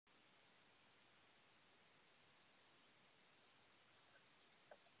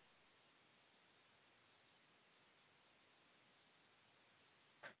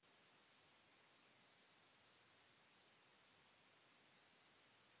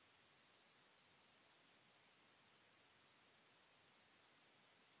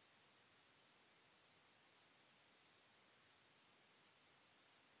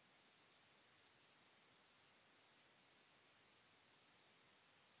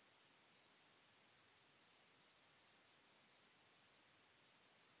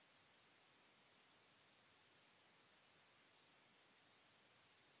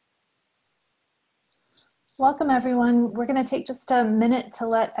Welcome, everyone. We're going to take just a minute to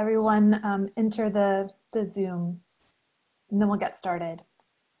let everyone enter the Zoom, and then we'll get started.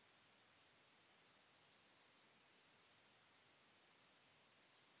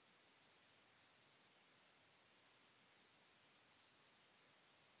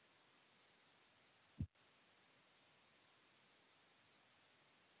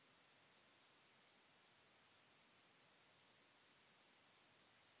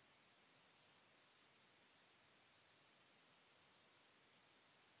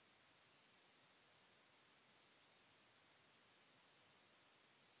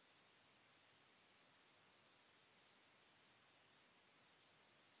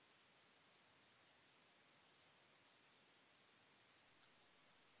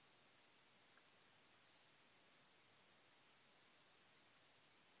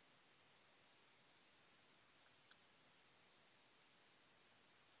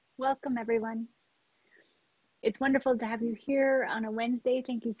 Welcome, everyone. It's wonderful to have you here on a Wednesday.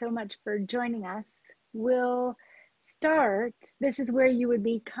 Thank you so much for joining us. We'll start. This is where you would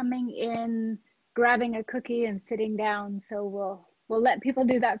be coming in, grabbing a cookie and sitting down. So we'll let people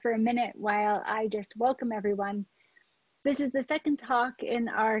do that for a minute while I just welcome everyone. This is the second talk in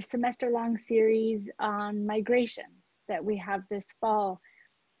our semester-long series on migrations that we have this fall.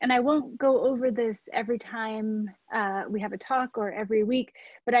 And I won't go over this every time we have a talk or every week,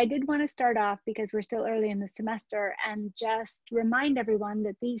 but I did want to start off because we're still early in the semester and just remind everyone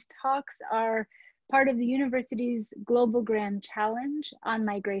that these talks are part of the university's Global Grand Challenge on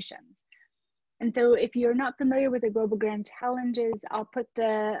migrations. And so if you're not familiar with the Global Grand Challenges, I'll put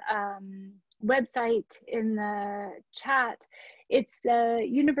the website in the chat. It's the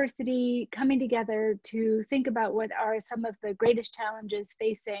university coming together to think about what are some of the greatest challenges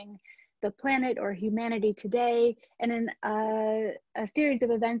facing the planet or humanity today. And in a series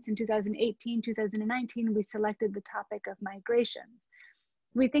of events in 2018, 2019, we selected the topic of migrations.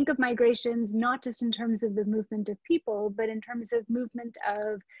 We think of migrations not just in terms of the movement of people, but in terms of movement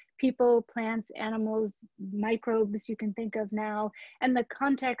of people, plants, animals, microbes you can think of now, and the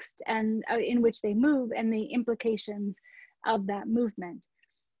context and in which they move and the implications of that movement.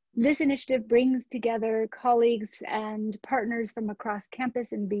 This initiative brings together colleagues and partners from across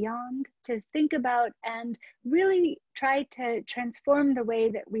campus and beyond to think about and really try to transform the way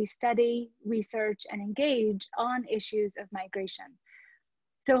that we study, research, and engage on issues of migration.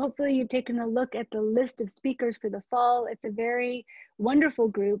 So hopefully you've taken a look at the list of speakers for the fall. It's a very wonderful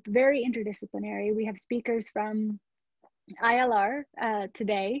group, very interdisciplinary. We have speakers from ILR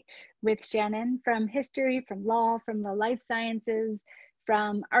today with Shannon, from history, from law, from the life sciences,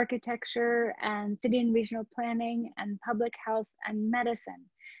 from architecture and city and regional planning and public health and medicine.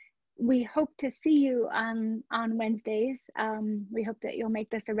 We hope to see you on Wednesdays. We hope that you'll make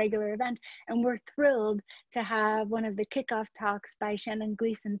this a regular event, and we're thrilled to have one of the kickoff talks by Shannon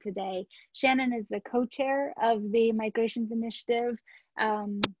Gleeson today. Shannon is the co-chair of the Migrations Initiative,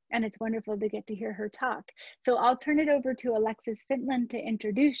 and it's wonderful to get to hear her talk. So I'll turn it over to Alexis Fintland to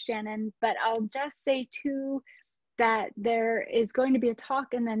introduce Shannon, but I'll just say too that there is going to be a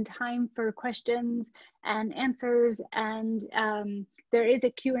talk and then time for questions and answers, and there is a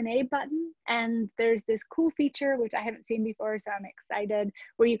Q&A button, and there's this cool feature, which I haven't seen before, so I'm excited,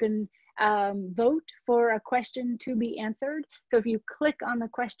 where you can vote for a question to be answered. So if you click on the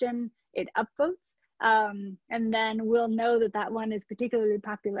question, it upvotes, and then we'll know that that one is particularly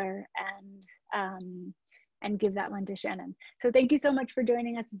popular and give that one to Shannon. So thank you so much for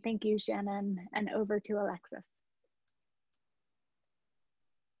joining us, and thank you, Shannon, and over to Alexis.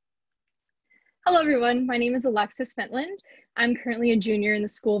 Hello, everyone. My name is Alexis Fintland. I'm currently a junior in the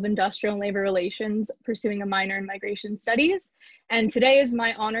School of Industrial and Labor Relations, pursuing a minor in Migration Studies. And today is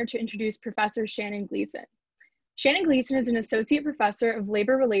my honor to introduce Professor Shannon Gleeson. Shannon Gleeson is an associate professor of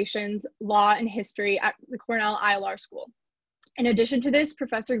labor relations, law, and history at the Cornell ILR School. In addition to this,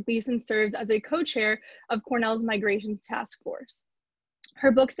 Professor Gleeson serves as a co-chair of Cornell's Migrations Task Force.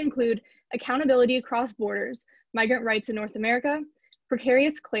 Her books include Accountability Across Borders, Migrant Rights in North America,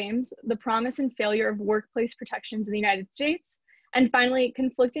 Precarious Claims, the Promise and Failure of Workplace Protections in the United States, and finally,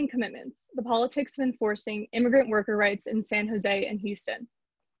 Conflicting Commitments, the Politics of Enforcing Immigrant Worker Rights in San Jose and Houston.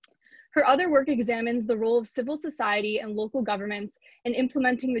 Her other work examines the role of civil society and local governments in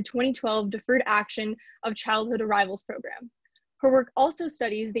implementing the 2012 Deferred Action of Childhood Arrivals program. Her work also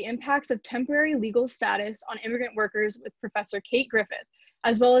studies the impacts of temporary legal status on immigrant workers with Professor Kate Griffith,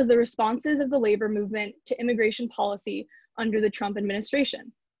 as well as the responses of the labor movement to immigration policy under the Trump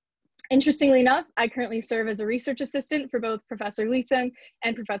administration. Interestingly enough, I currently serve as a research assistant for both Professor Gleeson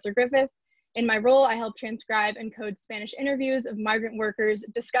and Professor Griffith, In my role, I help transcribe and code Spanish interviews of migrant workers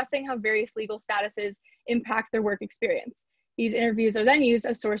discussing how various legal statuses impact their work experience. These interviews are then used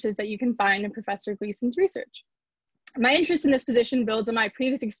as sources that you can find in Professor Gleeson's research. My interest in this position builds on my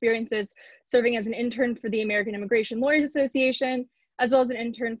previous experiences serving as an intern for the American Immigration Lawyers Association, as well as an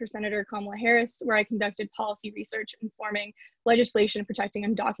intern for Senator Kamala Harris, where I conducted policy research informing legislation protecting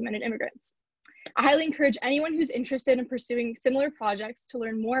undocumented immigrants. I highly encourage anyone who's interested in pursuing similar projects to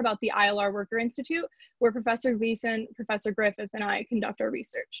learn more about the ILR Worker Institute, where Professor Gleeson, Professor Griffith, and I conduct our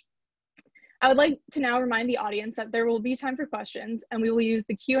research. I would like to now remind the audience that there will be time for questions, and we will use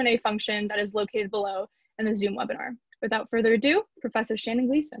the Q&A function that is located below in the Zoom webinar. Without further ado, Professor Shannon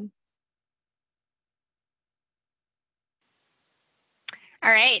Gleeson. All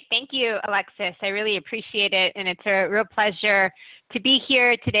right, thank you, Alexis. I really appreciate it, and it's a real pleasure to be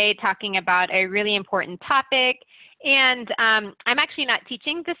here today talking about a really important topic. And I'm actually not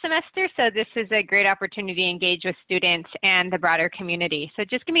teaching this semester, so this is a great opportunity to engage with students and the broader community. So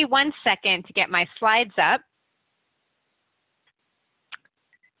just give me 1 second to get my slides up.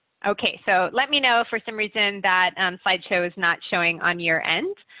 Okay, so let me know if for some reason that slideshow is not showing on your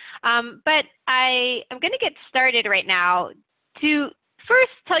end. But I am going to get started right now to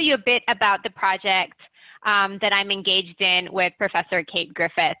first tell you a bit about the project that I'm engaged in with Professor Kate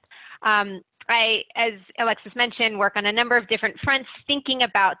Griffith. I, as Alexis mentioned, work on a number of different fronts thinking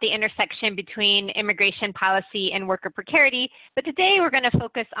about the intersection between immigration policy and worker precarity. But today we're going to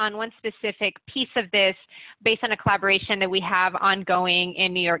focus on one specific piece of this based on a collaboration that we have ongoing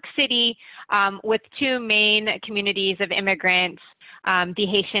in New York City with two main communities of immigrants, the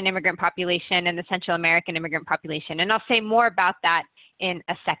Haitian immigrant population and the Central American immigrant population. And I'll say more about that in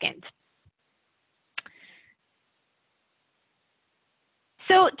a second.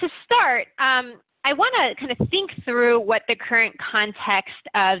 So to start, I want to kind of think through what the current context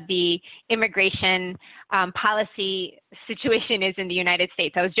of the immigration policy situation is in the United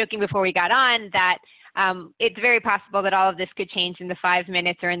States. I was joking before we got on that it's very possible that all of this could change in the 5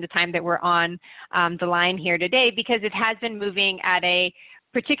 minutes or in the time that we're on the line here today, because it has been moving at a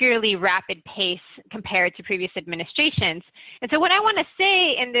particularly rapid pace compared to previous administrations. And so what I want to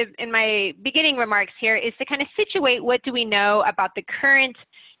say in my beginning remarks here is to kind of situate what do we know about the current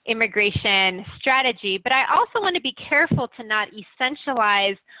immigration strategy, but I also want to be careful to not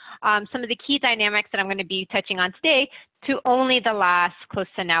essentialize some of the key dynamics that I'm going to be touching on today to only the last close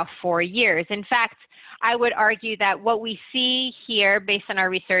to now 4 years. In fact, I would argue that what we see here based on our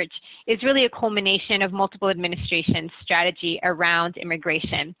research is really a culmination of multiple administrations' strategy around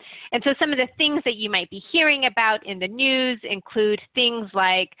immigration. And so some of the things that you might be hearing about in the news include things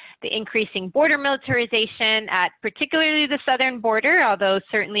like the increasing border militarization at particularly the southern border, although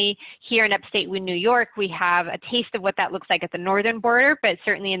certainly here in upstate New York, we have a taste of what that looks like at the northern border, but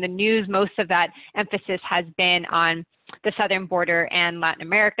certainly in the news, most of that emphasis has been on the southern border and Latin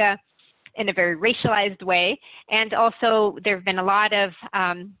America in a very racialized way. And also there have been a lot of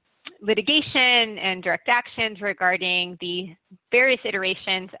litigation and direct actions regarding the various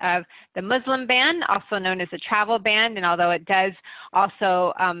iterations of the Muslim ban, also known as the travel ban. And although it does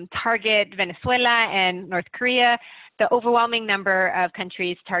also target Venezuela and North Korea, the overwhelming number of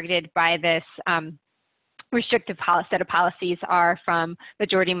countries targeted by this restrictive set of policies are from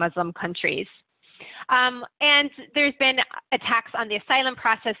majority Muslim countries. And there's been attacks on the asylum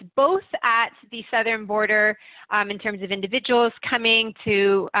process, both at the southern border in terms of individuals coming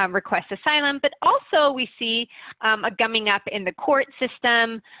to request asylum, but also we see a gumming up in the court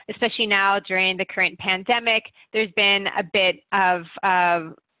system, especially now during the current pandemic. There's been a bit of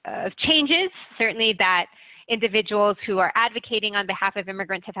changes, certainly that individuals who are advocating on behalf of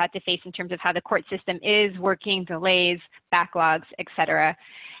immigrants have had to face in terms of how the court system is working, delays, backlogs, et cetera.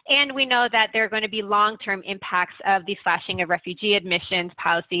 And we know that there are going to be long-term impacts of the slashing of refugee admissions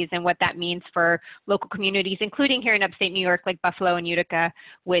policies and what that means for local communities, including here in upstate New York, like Buffalo and Utica,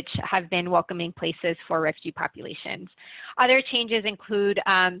 which have been welcoming places for refugee populations. Other changes include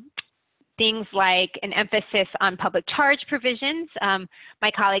things like an emphasis on public charge provisions.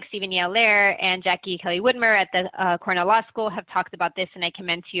 My colleagues Stephen Yale-Lair and Jackie Kelly-Woodmer at the Cornell Law School have talked about this, and I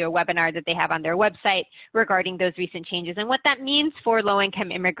commend to you a webinar that they have on their website regarding those recent changes and what that means for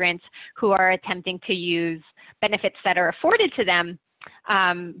low-income immigrants who are attempting to use benefits that are afforded to them,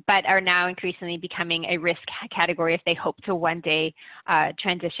 but are now increasingly becoming a risk category if they hope to one day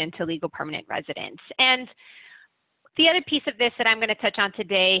transition to legal permanent residence. And the other piece of this that I'm going to touch on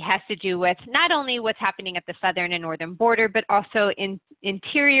today has to do with not only what's happening at the southern and northern border, but also in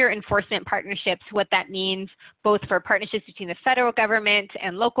interior enforcement partnerships, what that means both for partnerships between the federal government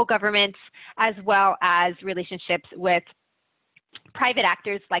and local governments, as well as relationships with private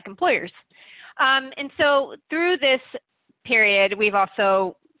actors like employers. And so through this period, we've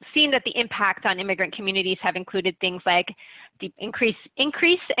also seen that the impact on immigrant communities have included things like the increase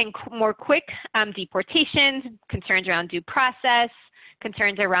and more quick deportations, concerns around due process,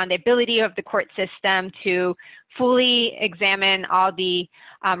 concerns around the ability of the court system to fully examine all the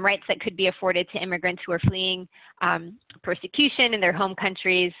rights that could be afforded to immigrants who are fleeing persecution in their home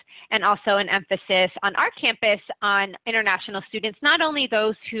countries, and also an emphasis on our campus on international students, not only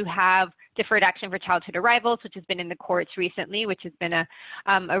those who have deferred action for childhood arrivals, which has been in the courts recently, which has been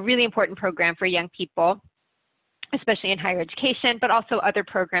a really important program for young people, especially in higher education, but also other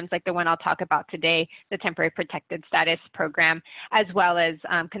programs like the one I'll talk about today, the Temporary Protected Status Program, as well as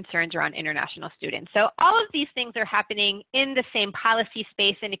concerns around international students. So all of these things are happening in the same policy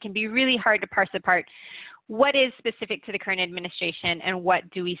space, and it can be really hard to parse apart what is specific to the current administration and what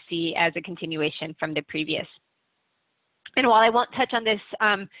do we see as a continuation from the previous. And while I won't touch on this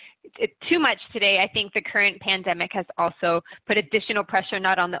too much today, I think the current pandemic has also put additional pressure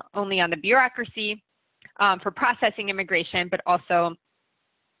not only on the bureaucracy for processing immigration, but also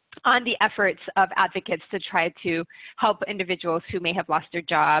on the efforts of advocates to try to help individuals who may have lost their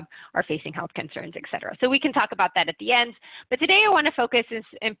job or facing health concerns, et cetera. So we can talk about that at the end. But today I want to focus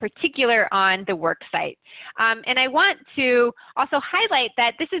in particular on the work site. And I want to also highlight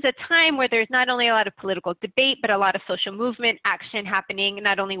that this is a time where there's not only a lot of political debate, but a lot of social movement action happening,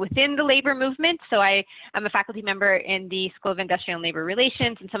 not only within the labor movement. So I am a faculty member in the School of Industrial and Labor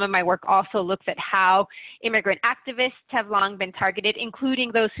Relations, and some of my work also looks at how immigrant activists have long been targeted,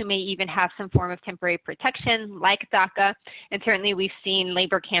 including those who may even have some form of temporary protection like DACA. And certainly we've seen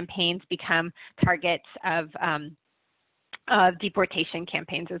labor campaigns become targets of deportation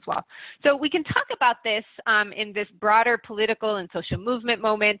campaigns as well. So we can talk about this in this broader political and social movement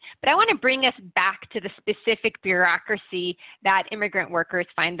moment, but I want to bring us back to the specific bureaucracy that immigrant workers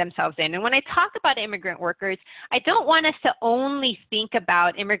find themselves in. And when I talk about immigrant workers, I don't want us to only think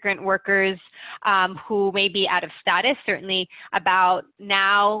about immigrant workers who may be out of status. Certainly about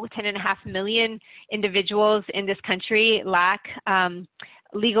now 10.5 million individuals in this country lack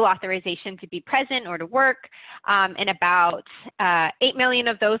legal authorization to be present or to work, and about 8 million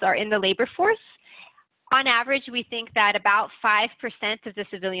of those are in the labor force. On average, we think that about 5% of the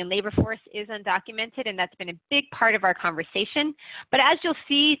civilian labor force is undocumented, and that's been a big part of our conversation. But as you'll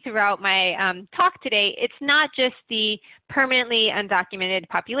see throughout my talk today, it's not just the permanently undocumented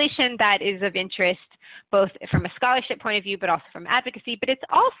population that is of interest, both from a scholarship point of view, but also from advocacy, but it's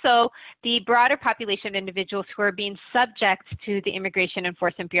also the broader population of individuals who are being subject to the immigration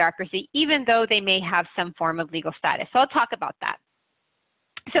enforcement bureaucracy, even though they may have some form of legal status. So I'll talk about that.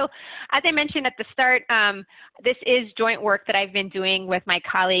 So as I mentioned at the start, this is joint work that I've been doing with my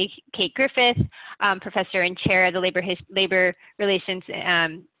colleague, Kate Griffith, professor and chair of the Labor Relations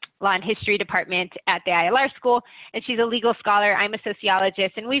Law and History Department at the ILR School, and she's a legal scholar. I'm a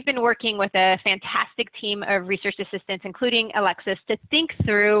sociologist, and we've been working with a fantastic team of research assistants, including Alexis, to think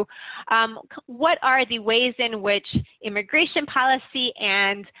through what are the ways in which immigration policy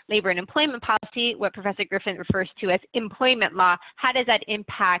and labor and employment policy, what Professor Griffin refers to as employment law, how does that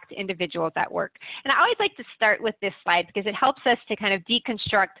impact individuals at work? And I always like to start with this slide because it helps us to kind of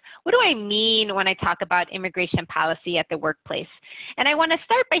deconstruct, what do I mean when I talk about immigration policy at the workplace? And I want to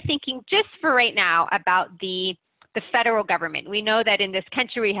start by thinking just for right now about the federal government. We know that in this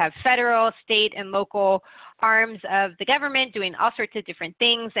country we have federal, state, and local arms of the government doing all sorts of different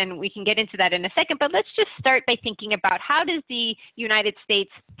things, and we can get into that in a second, but let's just start by thinking about how does the United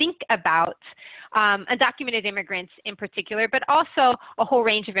States think about undocumented immigrants in particular, but also a whole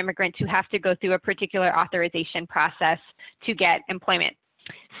range of immigrants who have to go through a particular authorization process to get employment.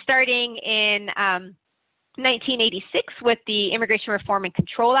 Starting in 1986, with the Immigration Reform and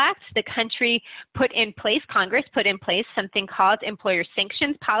Control Act, the country Congress put in place something called employer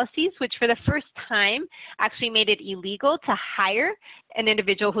sanctions policies, which for the first time actually made it illegal to hire an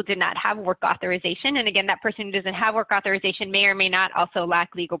individual who did not have work authorization. And again, that person who doesn't have work authorization may or may not also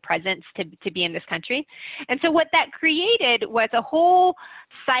lack legal presence to be in this country. And so what that created was a whole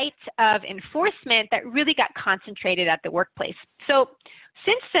site of enforcement that really got concentrated at the workplace. So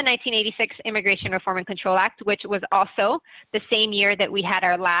since the 1986 Immigration Reform and Control Act, which was also the same year that we had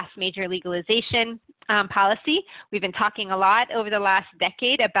our last major legalization policy, we've been talking a lot over the last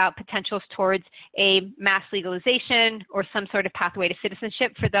decade about potentials towards a mass legalization or some sort of pathway to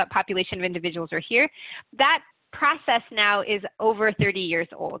citizenship for the population of individuals who are here. That process now is over 30 years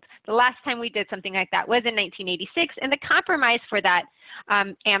old. The last time we did something like that was in 1986, and the compromise for that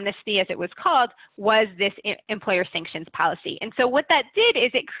amnesty, as it was called, was this employer sanctions policy. And so what that did is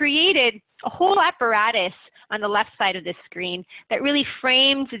it created a whole apparatus on the left side of this screen that really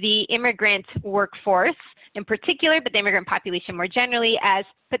framed the immigrant workforce in particular, but the immigrant population more generally, as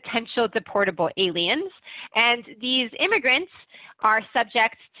potential deportable aliens. And these immigrants are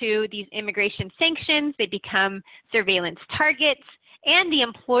subject to these immigration sanctions. They become surveillance targets, and the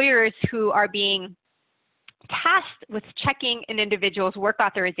employers who are being tasked with checking an individual's work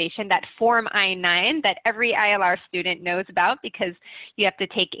authorization, that Form I-9 that every ILR student knows about because you have to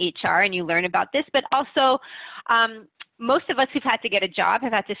take HR and you learn about this, but also most of us who've had to get a job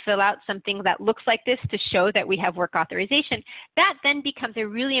have had to fill out something that looks like this to show that we have work authorization. That then becomes a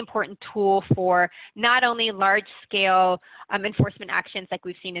really important tool for not only large-scale enforcement actions like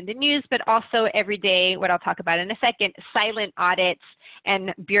we've seen in the news, but also everyday, what I'll talk about in a second, silent audits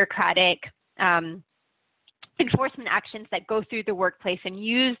and bureaucratic enforcement actions that go through the workplace and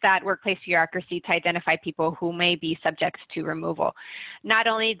use that workplace bureaucracy to identify people who may be subject to removal. Not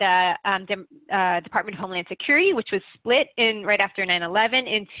only the Department of Homeland Security, which was split in right after 9/11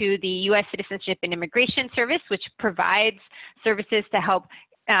 into the U.S. Citizenship and Immigration Service, which provides services to help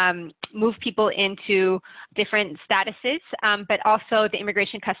move people into different statuses, but also the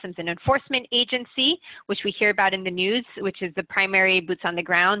Immigration Customs and Enforcement Agency, which we hear about in the news, which is the primary boots on the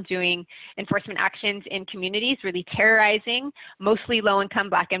ground doing enforcement actions in communities, really terrorizing mostly low-income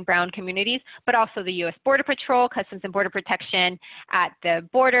Black and brown communities, but also the U.S. Border Patrol, Customs and Border Protection at the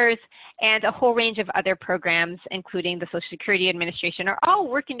borders, and a whole range of other programs, including the Social Security Administration, are all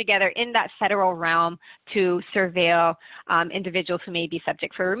working together in that federal realm to surveil individuals who may be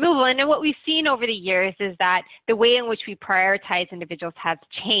subject for removal. And then what we've seen over the years is that the way in which we prioritize individuals has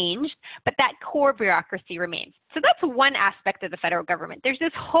changed, but that core bureaucracy remains. So that's one aspect of the federal government. There's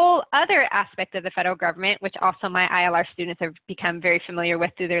this whole other aspect of the federal government, which also my ILR students have become very familiar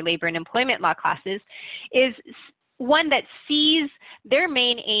with through their labor and employment law classes, is one that sees their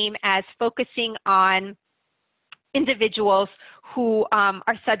main aim as focusing on individuals who are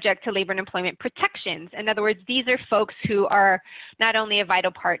subject to labor and employment protections. In other words, these are folks who are not only a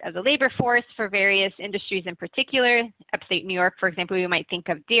vital part of the labor force for various industries in particular. Upstate New York, for example, we might think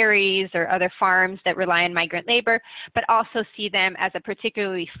of dairies or other farms that rely on migrant labor, but also see them as a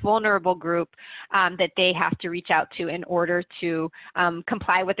particularly vulnerable group that they have to reach out to in order to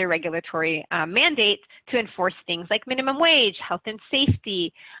comply with their regulatory mandates to enforce things like minimum wage, health and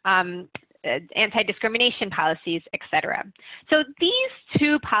safety, anti-discrimination policies, et cetera. So these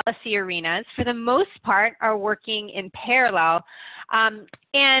two policy arenas, for the most part, are working in parallel.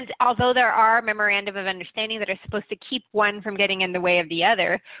 And although there are memorandum of understanding that are supposed to keep one from getting in the way of the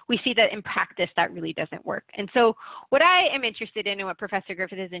other, we see that in practice that really doesn't work. And so what I am interested in and what Professor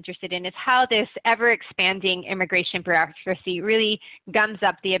Griffith is interested in is how this ever-expanding immigration bureaucracy really gums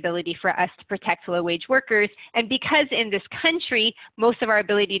up the ability for us to protect low-wage workers. And because in this country, most of our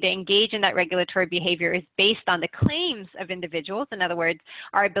ability to engage in that regulatory behavior is based on the claims of individuals. In other words,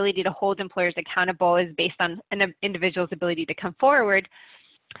 our ability to hold employers accountable is based on an individual's ability to come forward.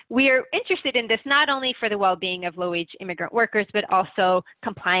 We are interested in this not only for the well-being of low-wage immigrant workers, but also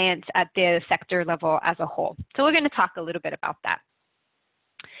compliance at the sector level as a whole. So we're going to talk a little bit about that.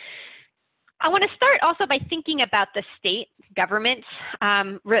 I want to start also by thinking about the state government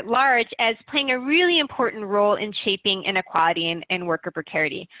writ large as playing a really important role in shaping inequality and worker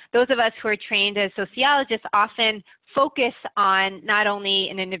precarity. Those of us who are trained as sociologists often focus on not only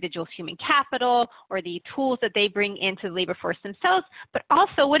an individual's human capital or the tools that they bring into the labor force themselves, but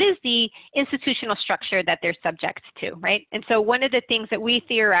also what is the institutional structure that they're subject to, right? And so one of the things that we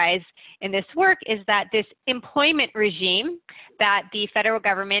theorize in this work is that this employment regime that the federal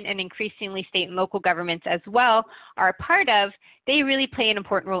government and increasingly state and local governments as well are a part of, they really play an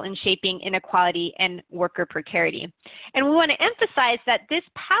important role in shaping inequality and worker precarity. And we want to emphasize that this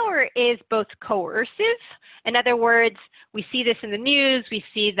power is both coercive. In other words, we see this in the news, we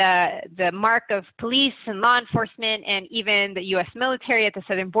see the mark of police and law enforcement and even the US military at the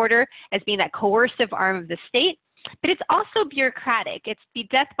southern border as being that coercive arm of the state. But it's also bureaucratic. It's the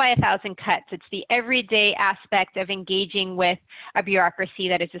death by a thousand cuts. It's the everyday aspect of engaging with a bureaucracy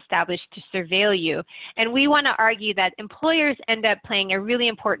that is established to surveil you. And we want to argue that employers end up playing a really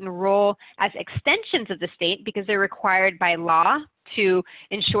important role as extensions of the state because they're required by law to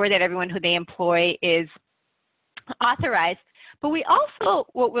ensure that everyone who they employ is authorized. But we also,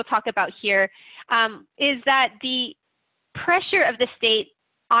 what we'll talk about here, is that the pressure of the state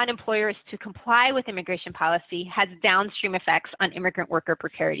on employers to comply with immigration policy has downstream effects on immigrant worker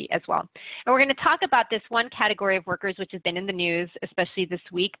precarity as well. And we're going to talk about this one category of workers which has been in the news, especially this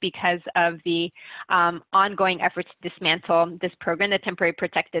week because of the ongoing efforts to dismantle this program, the Temporary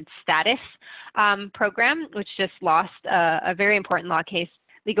Protected Status program, which just lost a very important law case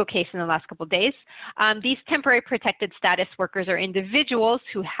legal case in the last couple of days. These temporary protected status workers are individuals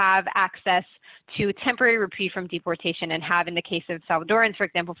who have access to temporary reprieve from deportation and have, in the case of Salvadorans, for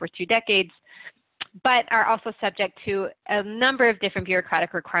example, for 2 decades, but are also subject to a number of different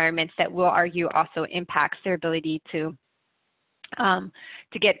bureaucratic requirements that we'll argue also impacts their ability to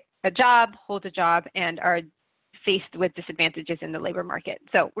get a job, hold a job, and are faced with disadvantages in the labor market.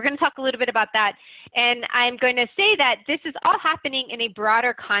 So we're going to talk a little bit about that. And I'm going to say that this is all happening in a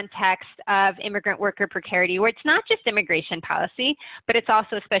broader context of immigrant worker precarity, where it's not just immigration policy, but it's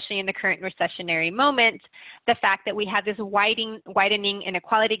also, especially in the current recessionary moment, the fact that we have this widening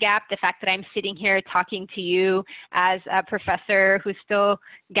inequality gap, the fact that I'm sitting here talking to you as a professor who's still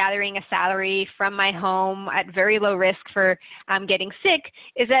gathering a salary from my home at very low risk for getting sick,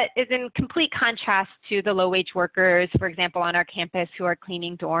 is in complete contrast to the low-wage workers, for example, on our campus who are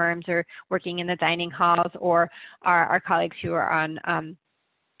cleaning dorms or working in the dining halls, or our colleagues who are on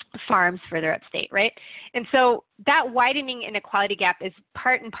farms further upstate, right? And so that widening inequality gap is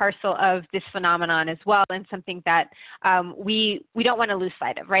part and parcel of this phenomenon as well, and something that we don't want to lose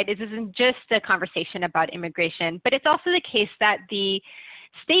sight of, right? This isn't just a conversation about immigration, but it's also the case that the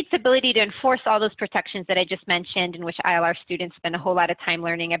state's ability to enforce all those protections that I just mentioned, in which ILR students spend a whole lot of time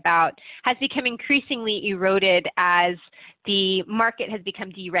learning about, has become increasingly eroded as the market has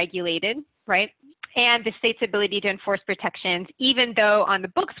become deregulated, right? And the state's ability to enforce protections, even though on the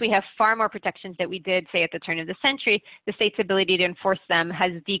books we have far more protections than we did, say, at the turn of the century, the state's ability to enforce them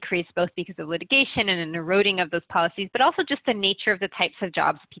has decreased, both because of litigation and an eroding of those policies, but also just the nature of the types of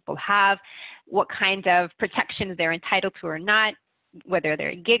jobs people have, what kind of protections they're entitled to or not, whether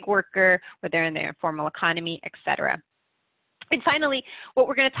they're a gig worker, whether they're in the informal economy, et cetera. And finally, what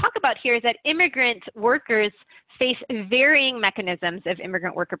we're going to talk about here is that immigrant workers face varying mechanisms of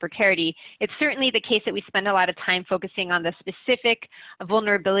immigrant worker precarity. It's certainly the case that we spend a lot of time focusing on the specific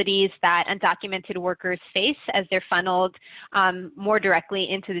vulnerabilities that undocumented workers face as they're funneled more directly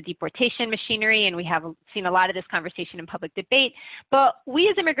into the deportation machinery, and we have seen a lot of this conversation in public debate. But we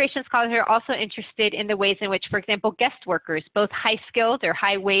as immigration scholars are also interested in the ways in which, for example, guest workers, both high-skilled or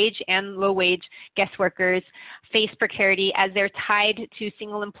high-wage and low-wage guest workers, face precarity as they're tied to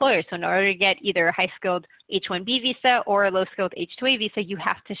single employers. So in order to get either a high-skilled H-1B visa or a low-skilled H-2A visa, you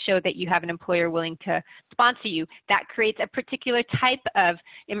have to show that you have an employer willing to sponsor you. That creates a particular type of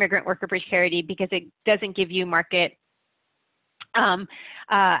immigrant worker precarity because it doesn't give you market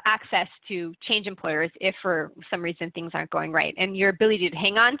access to change employers if for some reason things aren't going right. And your ability to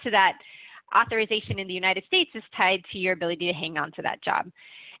hang on to that authorization in the United States is tied to your ability to hang on to that job.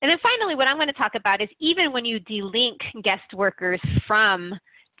 And then finally, what I'm going to talk about is even when you delink guest workers from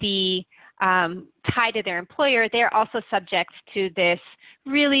the tie to their employer, they're also subject to this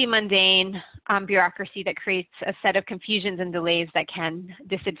really mundane bureaucracy that creates a set of confusions and delays that can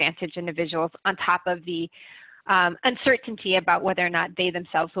disadvantage individuals, on top of the uncertainty about whether or not they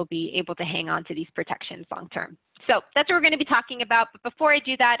themselves will be able to hang on to these protections long term. So that's what we're going to be talking about. But before I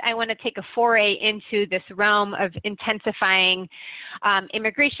do that, I want to take a foray into this realm of intensifying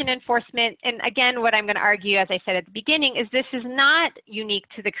immigration enforcement. And again, what I'm going to argue, as I said at the beginning, is this is not unique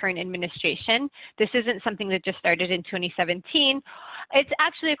to the current administration. This isn't something that just started in 2017. It's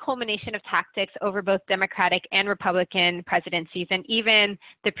actually a culmination of tactics over both Democratic and Republican presidencies, and even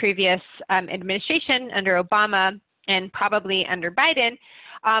the previous administration under Obama and probably under Biden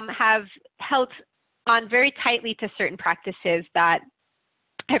have held on very tightly to certain practices that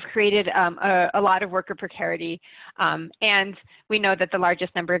have created a lot of worker precarity. And we know that the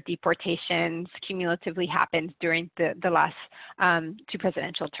largest number of deportations cumulatively happened during the last 2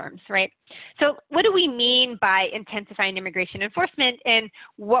 presidential terms, right? So what do we mean by intensifying immigration enforcement, and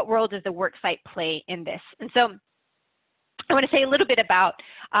what role does the worksite play in this? And so I want to say a little bit about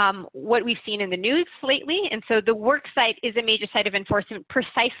what we've seen in the news lately. And so the worksite is a major site of enforcement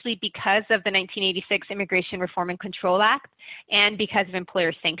precisely because of the 1986 Immigration Reform and Control Act and because of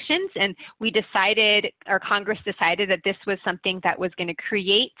employer sanctions. And we decided, or Congress decided, that this was something that was going to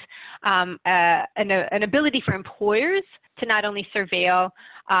create an ability for employers to not only surveil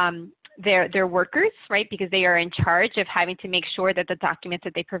their workers, right, because they are in charge of having to make sure that the documents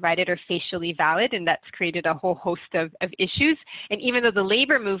that they provided are facially valid, and that's created a whole host of issues. And even though the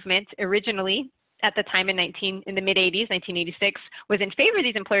labor movement originally, at the time in the mid-80s, 1986, was in favor of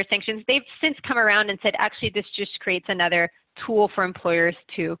these employer sanctions, they've since come around and said, actually, this just creates another tool for employers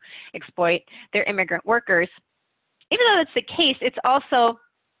to exploit their immigrant workers. Even though that's the case, it's also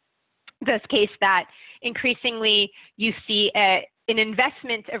the case that increasingly you see an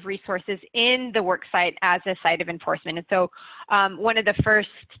investment of resources in the worksite as a site of enforcement. And so one of the first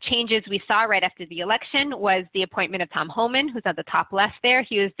changes we saw right after the election was the appointment of Tom Homan, who's at the top left there.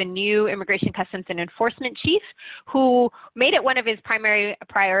 He was the new Immigration, Customs, and Enforcement Chief, who made it one of his primary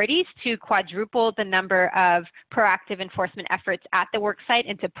priorities to quadruple the number of proactive enforcement efforts at the worksite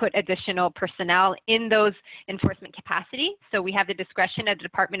and to put additional personnel in those enforcement capacity. So we have the discretion of the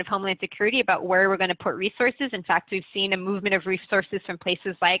Department of Homeland Security about where we're going to put resources. In fact, we've seen a movement of resources from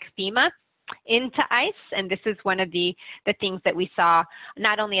places like FEMA into ICE, and this is one of the things that we saw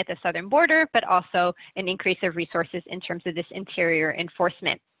not only at the southern border, but also an increase of resources in terms of this interior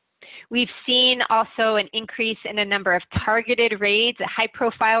enforcement. We've seen also an increase in a number of targeted raids,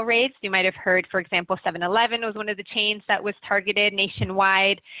 high-profile raids. You might have heard, for example, 7-Eleven was one of the chains that was targeted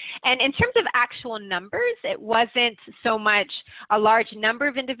nationwide. And in terms of actual numbers, it wasn't so much a large number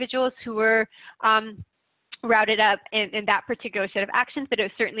of individuals who were routed up in that particular set of actions, but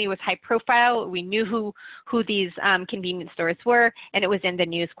it certainly was high profile. We knew who these convenience stores were, and it was in the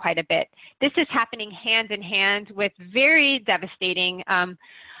news quite a bit. This is happening hand in hand with very devastating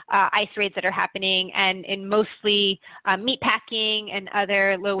ICE raids that are happening and in mostly meatpacking and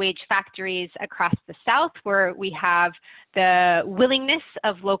other low-wage factories across the South, where we have the willingness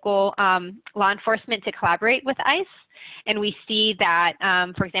of local law enforcement to collaborate with ICE. And we see that,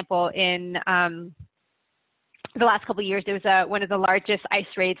 for example, in the last couple of years, there was one of the largest ICE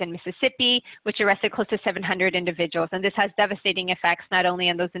raids in Mississippi, which arrested close to 700 individuals. And this has devastating effects not only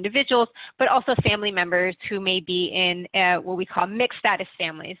on those individuals, but also family members who may be in what we call mixed status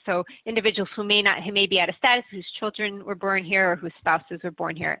families. So individuals who may be out of status, whose children were born here or whose spouses were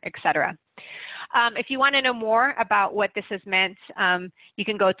born here, et cetera. If you want to know more about what this has meant, you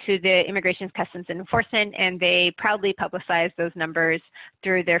can go to the Immigration, Customs, and Enforcement, and they proudly publicize those numbers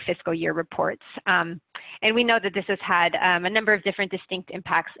through their fiscal year reports. And we know that this has had a number of different distinct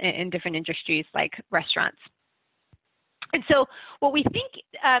impacts in different industries like restaurants. And so what we think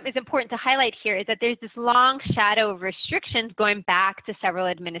is important to highlight here is that there's this long shadow of restrictions going back to several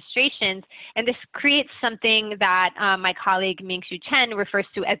administrations, and this creates something that my colleague Ming-Shu Chen refers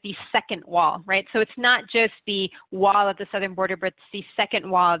to as the second wall, right? So it's not just the wall at the southern border, but it's the second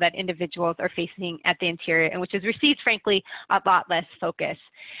wall that individuals are facing at the interior, and which has received, frankly, a lot less focus.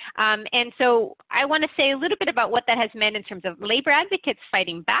 And so I want to say a little bit about what that has meant in terms of labor advocates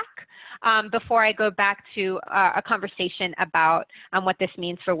fighting back before I go back to a conversation about what this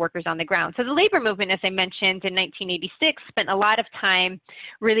means for workers on the ground. So the labor movement, as I mentioned, in 1986, spent a lot of time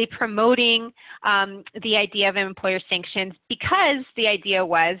really promoting the idea of employer sanctions, because the idea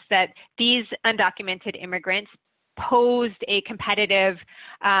was that these undocumented immigrants posed a competitive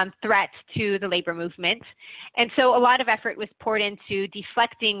threat to the labor movement. And so a lot of effort was poured into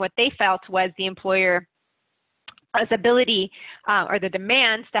deflecting what they felt was the employer's ability or the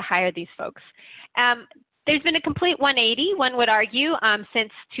demands to hire these folks. There's been a complete 180, one would argue,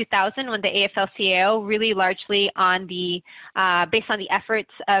 since 2000, when the AFL-CIO really largely on the, based on the efforts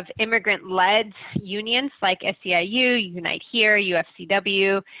of immigrant-led unions like SEIU, Unite Here,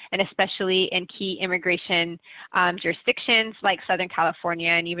 UFCW, and especially in key immigration jurisdictions like Southern California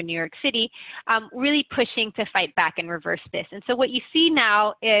and even New York City, really pushing to fight back and reverse this. And so what you see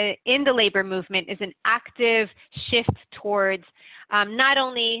now in the labor movement is an active shift towards not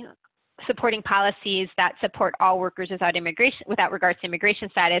only supporting policies that support all workers without regards to immigration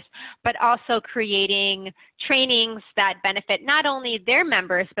status, but also creating trainings that benefit not only their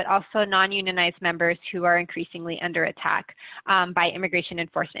members, but also non-unionized members who are increasingly under attack by immigration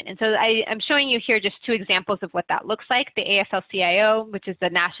enforcement. And so I'm showing you here just two examples of what that looks like. The AFL-CIO, which is the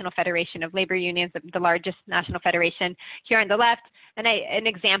National Federation of Labor Unions, the largest national federation here on the left, and an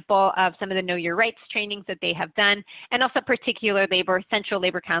example of some of the Know Your Rights trainings that they have done, and also particular central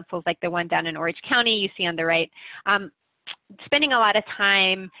labor councils like the one down in Orange County you see on the right, spending a lot of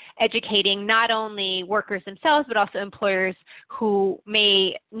time educating not only workers themselves, but also employers who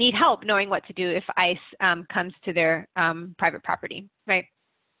may need help knowing what to do if ICE comes to their private property, right?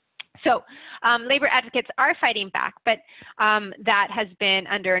 So labor advocates are fighting back, but that has been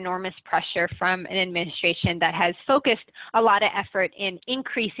under enormous pressure from an administration that has focused a lot of effort in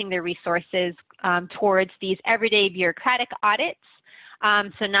increasing their resources towards these everyday bureaucratic audits.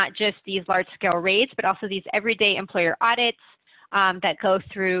 So not just these large-scale raids, but also these everyday employer audits that go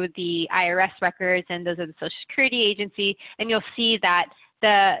through the IRS records, and those are the Social Security Agency. And you'll see that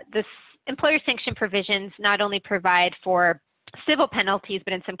the employer sanction provisions not only provide for civil penalties,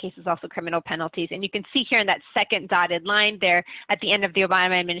 but in some cases also criminal penalties. And you can see here in that second dotted line there at the end of the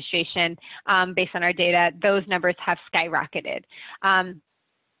Obama administration, based on our data, those numbers have skyrocketed.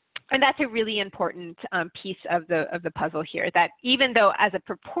 And that's a really important piece of the puzzle here, that even though as a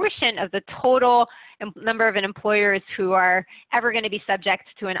proportion of the total number of employers who are ever going to be subject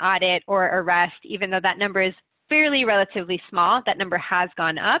to an audit or arrest, even though that number is fairly relatively small, that number has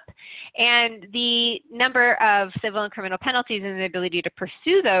gone up. And the number of civil and criminal penalties and the ability to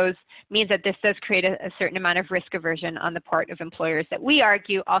pursue those means that this does create a certain amount of risk aversion on the part of employers that we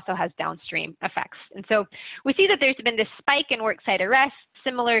argue also has downstream effects. And so we see that there's been this spike in worksite arrests,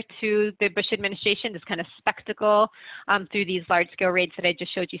 similar to the Bush administration, this kind of spectacle through these large-scale raids that I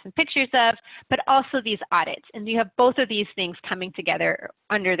just showed you some pictures of, but also these audits. And you have both of these things coming together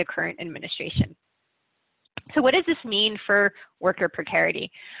under the current administration. So what does this mean for worker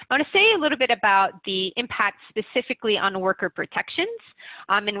precarity? I want to say a little bit about the impact specifically on worker protections.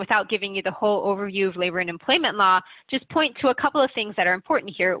 And without giving you the whole overview of labor and employment law, just point to a couple of things that are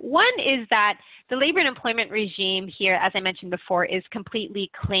important here. One is that the labor and employment regime here, as I mentioned before, is completely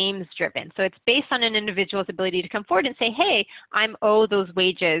claims driven. So it's based on an individual's ability to come forward and say, hey, I'm owed those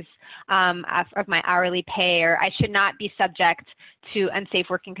wages of my hourly pay, or I should not be subject to unsafe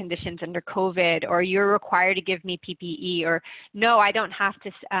working conditions under COVID, or you're required to give me PPE, or no, I don't have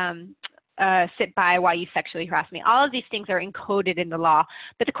to sit by while you sexually harass me. All of these things are encoded in the law.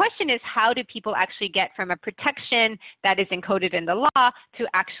 But the question is, how do people actually get from a protection that is encoded in the law to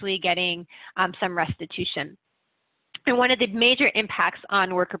actually getting some restitution? And one of the major impacts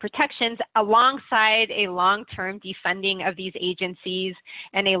on worker protections, alongside a long-term defunding of these agencies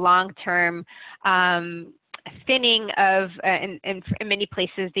and a long-term thinning of, in many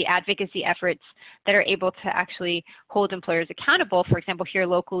places, the advocacy efforts that are able to actually hold employers accountable. For example, here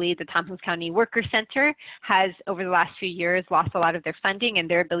locally, the Tompkins County Worker Center has, over the last few years, lost a lot of their funding, and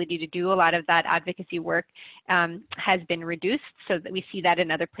their ability to do a lot of that advocacy work has been reduced. So that we see that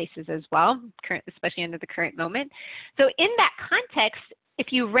in other places as well, especially under the current moment. So in that context, if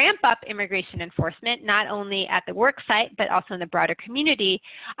you ramp up immigration enforcement, not only at the work site, but also in the broader community,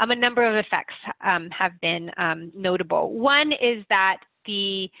 a number of effects have been notable. One is that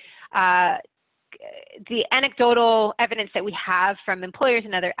the anecdotal evidence that we have from employers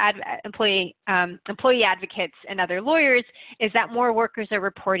and other employee advocates and other lawyers is that more workers are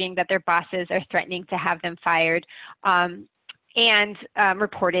reporting that their bosses are threatening to have them fired and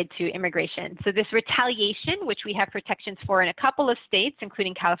reported to immigration. So this retaliation, which we have protections for in a couple of states,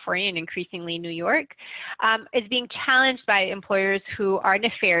 including California and increasingly New York, is being challenged by employers who are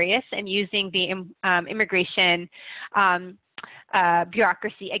nefarious and using the immigration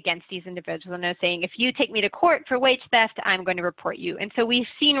bureaucracy against these individuals, and they're saying, if you take me to court for wage theft, I'm going to report you. And so we've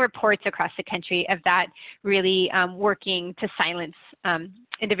seen reports across the country of that really working to silence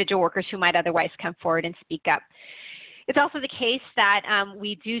individual workers who might otherwise come forward and speak up. It's also the case that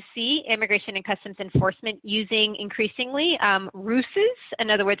we do see Immigration and Customs Enforcement using increasingly ruses, in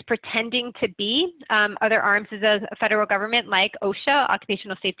other words, pretending to be other arms of the federal government like OSHA,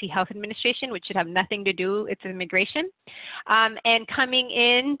 Occupational Safety Health Administration, which should have nothing to do with immigration, and coming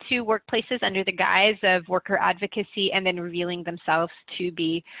into workplaces under the guise of worker advocacy and then revealing themselves to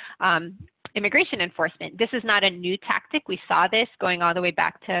be immigration enforcement. This is not a new tactic. We saw this going all the way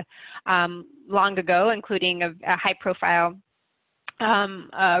back to long ago, including a high-profile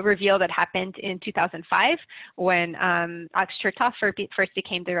reveal that happened in 2005 when Alex Chertoff first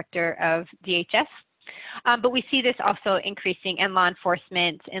became director of DHS. But we see this also increasing in law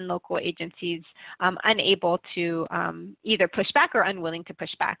enforcement and local agencies unable to either push back or unwilling to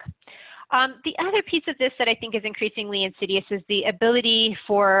push back. The other piece of this that I think is increasingly insidious is the ability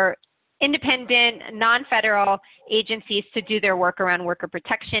for independent, non-federal agencies to do their work around worker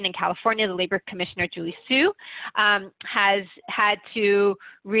protection. In California, the Labor Commissioner, Julie Su, has had to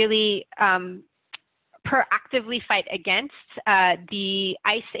really proactively fight against the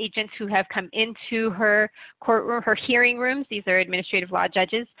ICE agents who have come into her courtroom, her hearing rooms. These are administrative law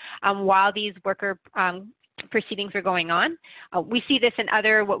judges, while these worker proceedings are going on. We see this in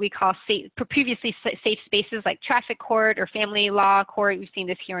other what we call previously safe spaces like traffic court or family law court. We've seen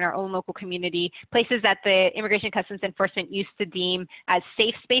this here in our own local community, places that the Immigration Customs Enforcement used to deem as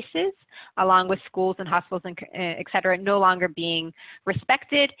safe spaces, along with schools and hospitals and et cetera, no longer being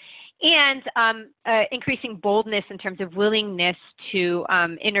respected, and increasing boldness in terms of willingness to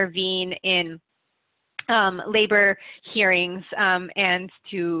intervene in labor hearings and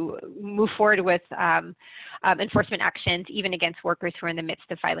to move forward with enforcement actions, even against workers who are in the midst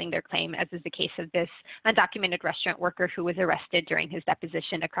of filing their claim, as is the case of this undocumented restaurant worker who was arrested during his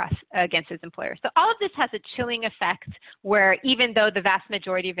deposition against his employer. So all of this has a chilling effect where even though the vast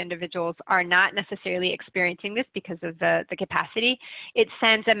majority of individuals are not necessarily experiencing this because of the capacity, it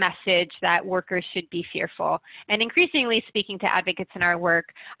sends a message that workers should be fearful. And increasingly, speaking to advocates in our work,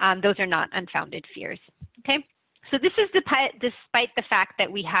 those are not unfounded fears. Okay. So this is despite the fact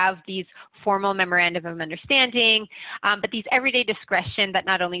that we have these formal memorandum of understanding, but these everyday discretion that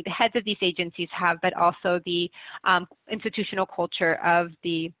not only the heads of these agencies have, but also the institutional culture of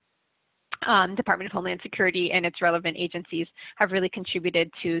the Department of Homeland Security and its relevant agencies have really contributed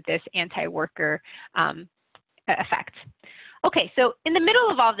to this anti-worker effect. Okay, so in the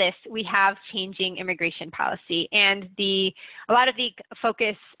middle of all this, we have changing immigration policy, and a lot of the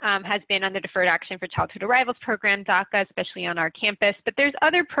focus has been on the Deferred Action for Childhood Arrivals program, DACA, especially on our campus, but there's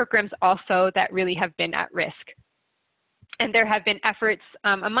other programs also that really have been at risk. And there have been efforts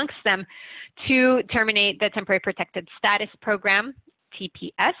amongst them to terminate the Temporary Protected Status Program,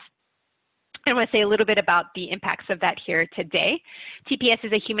 TPS. I want to say a little bit about the impacts of that here today. TPS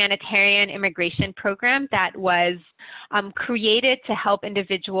is a humanitarian immigration program that was created to help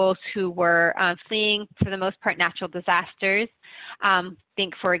individuals who were fleeing, for the most part, natural disasters.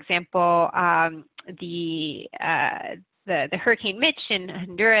 Think, for example, the Hurricane Mitch in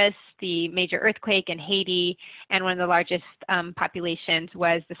Honduras, the major earthquake in Haiti, and one of the largest populations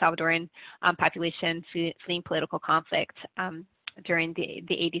was the Salvadoran population fleeing political conflict during the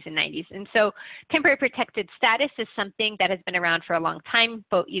 80s and 90s. And so temporary protected status is something that has been around for a long time.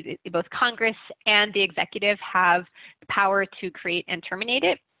 Both Congress and the executive have the power to create and terminate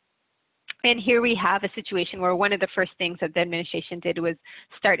it. And here we have a situation where one of the first things that the administration did was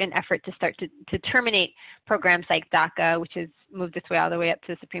start an effort to terminate programs like DACA, which has moved its way all the way up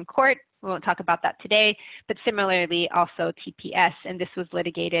to the Supreme Court. We won't talk about that today, but similarly also TPS, and this was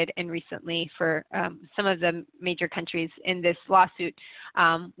litigated and recently for some of the major countries in this lawsuit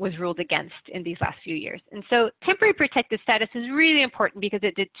was ruled against in these last few years. And so temporary protected status is really important because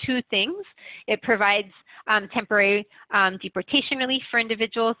it did two things. It provides temporary deportation relief for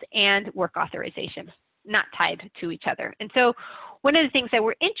individuals and work authorization, not tied to each other. And so one of the things that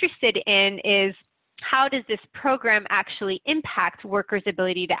we're interested in is how does this program actually impact workers'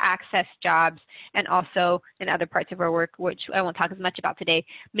 ability to access jobs and also in other parts of our work, which I won't talk as much about today,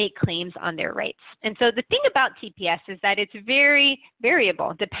 make claims on their rights. And so the thing about TPS is that it's very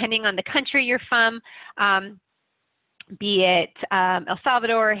variable depending on the country you're from, be it El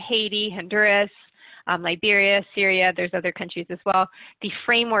Salvador, Haiti, Honduras, Liberia, Syria, there's other countries as well. The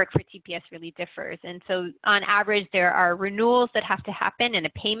framework for TPS really differs. And so on average, there are renewals that have to happen and a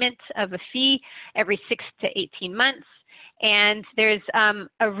payment of a fee every 6 to 18 months. And there's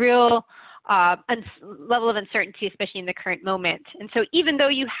a real level of uncertainty, especially in the current moment. And so even though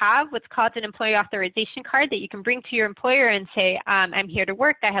you have what's called an employee authorization card that you can bring to your employer and say, I'm here to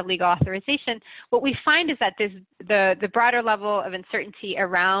work, I have legal authorization, what we find is that the broader level of uncertainty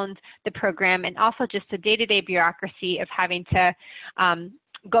around the program and also just the day-to-day bureaucracy of having to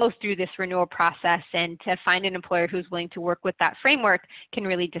go through this renewal process and to find an employer who's willing to work with that framework can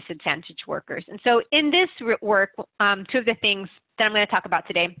really disadvantage workers. And so in this work, two of the things that I'm going to talk about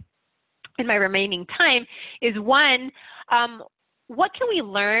today in my remaining time is one, what can we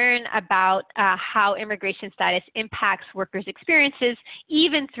learn about how immigration status impacts workers' experiences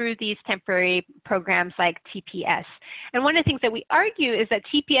even through these temporary programs like TPS? And one of the things that we argue is that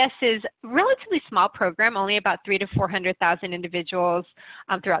TPS is a relatively small program, only about 300,000 to 400,000 individuals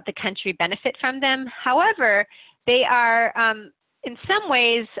throughout the country benefit from them. However, they are in some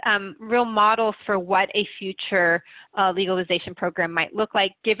ways, real models for what a future legalization program might look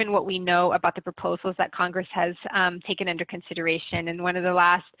like, given what we know about the proposals that Congress has taken under consideration. And one of the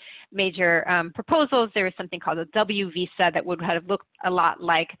last major proposals, there was something called a W visa that would have looked a lot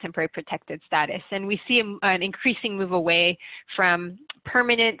like temporary protected status. And we see an increasing move away from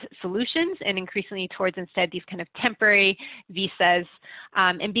permanent solutions and increasingly towards instead these kind of temporary visas.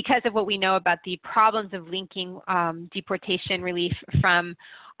 And because of what we know about the problems of linking deportation relief from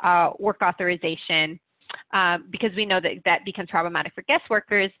work authorization, because we know that that becomes problematic for guest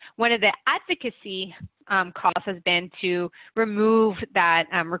workers, one of the advocacy calls has been to remove that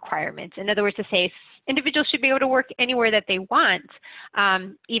requirement. In other words, to say individuals should be able to work anywhere that they want,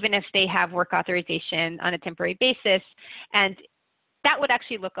 even if they have work authorization on a temporary basis. And that would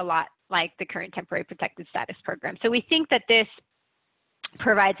actually look a lot like the current temporary protected status program. So we think that this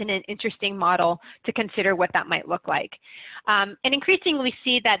provides an interesting model to consider what that might look like. And increasingly we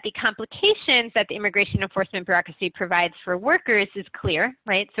see that the complications that the immigration enforcement bureaucracy provides for workers is clear,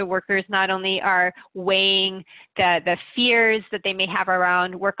 right? So workers not only are weighing the fears that they may have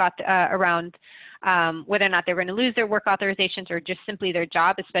around whether or not they're going to lose their work authorizations or just simply their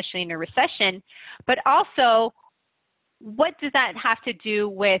job, especially in a recession, but also what does that have to do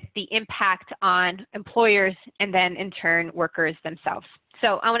with the impact on employers and then in turn workers themselves?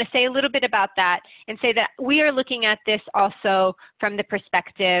 So I want to say a little bit about that and say that we are looking at this also from the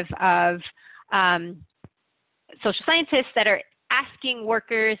perspective of social scientists that are asking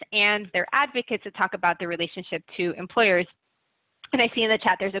workers and their advocates to talk about the relationship to employers. And I see in the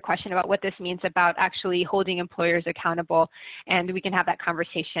chat there's a question about what this means about actually holding employers accountable, and we can have that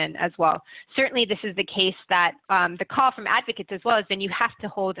conversation as well. Certainly this is the case that the call from advocates as well has been you have to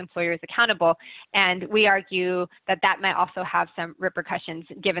hold employers accountable, and we argue that that might also have some repercussions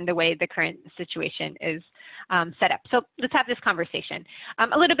given the way the current situation is set up. So let's have this conversation.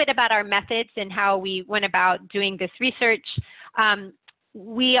 A little bit about our methods and how we went about doing this research.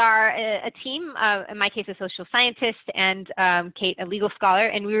 We are a team, in my case, a social scientist, and Kate, a legal scholar,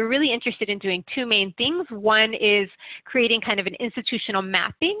 and we were really interested in doing two main things. One is creating kind of an institutional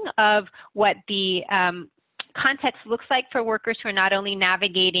mapping of what the context looks like for workers who are not only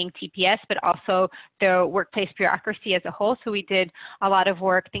navigating TPS, but also the workplace bureaucracy as a whole. So we did a lot of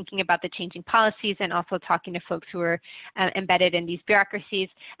work thinking about the changing policies and also talking to folks who are embedded in these bureaucracies.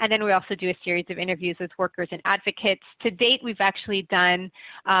 And then we also do a series of interviews with workers and advocates. To date, we've actually done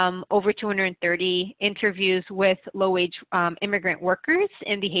over 230 interviews with low-wage immigrant workers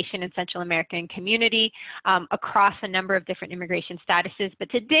in the Haitian and Central American community across a number of different immigration statuses. But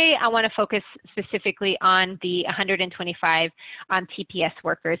today, I want to focus specifically on the 125 TPS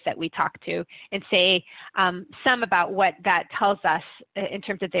workers that we talked to and say some about what that tells us in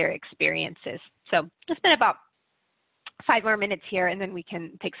terms of their experiences. So just spend about 5 more minutes here and then we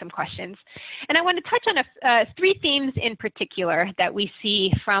can take some questions. And I want to touch on 3 themes in particular that we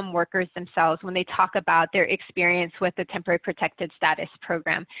see from workers themselves when they talk about their experience with the temporary protected status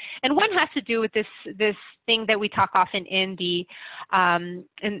program. And one has to do with this thing that we talk often in the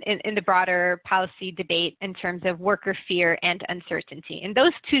broader policy debate in terms of worker fear and uncertainty. And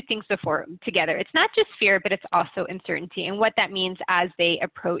those two things together. It's not just fear, but it's also uncertainty and what that means as they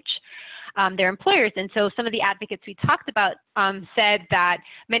approach their employers. And so some of the advocates we talked about said that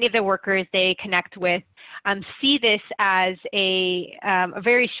many of the workers they connect with see this as a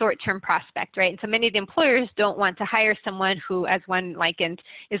very short-term prospect, right? And so many of the employers don't want to hire someone who, as one likened,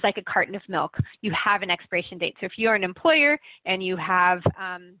 is like a carton of milk. You have an expiration date. So if you're an employer and you have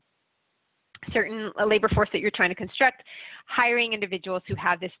certain labor force that you're trying to construct, hiring individuals who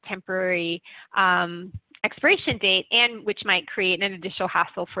have this temporary expiration date, and which might create an additional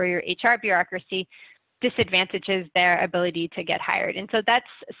hassle for your HR bureaucracy, disadvantages their ability to get hired. And so that's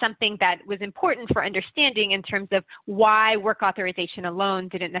something that was important for understanding in terms of why work authorization alone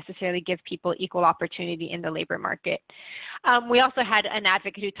didn't necessarily give people equal opportunity in the labor market. We also had an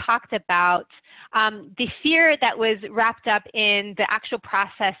advocate who talked about the fear that was wrapped up in the actual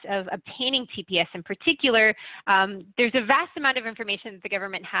process of obtaining TPS in particular. There's a vast amount of information that the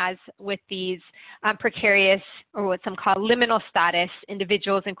government has with these precarious, or what some call liminal status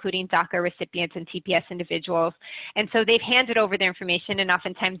individuals, including DACA recipients and TPS individuals. And so they've handed over their information and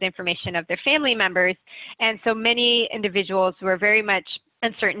oftentimes the information of their family members. And so many individuals were very much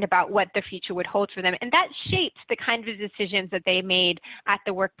uncertain about what the future would hold for them. And that shaped the kind of decisions that they made at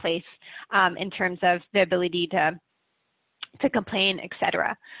the workplace in terms of the ability to complain, et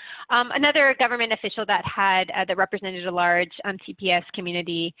cetera. Another government official that represented a large TPS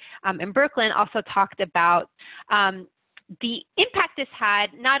community in Brooklyn also talked about the impact this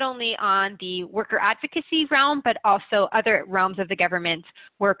had not only on the worker advocacy realm, but also other realms of the government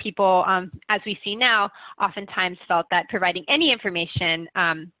where people, as we see now, oftentimes felt that providing any information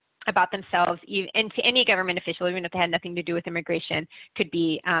about themselves and to any government official, even if they had nothing to do with immigration, could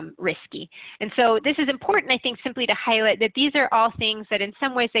be risky. And so this is important, I think, simply to highlight that these are all things that in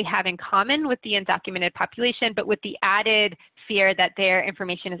some ways they have in common with the undocumented population, but with the added fear that their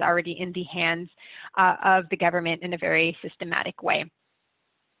information is already in the hands of the government in a very systematic way.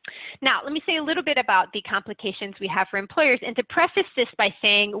 Now, let me say a little bit about the complications we have for employers, and to preface this by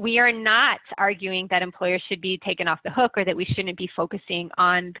saying we are not arguing that employers should be taken off the hook or that we shouldn't be focusing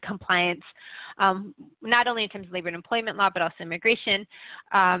on compliance, not only in terms of labor and employment law, but also immigration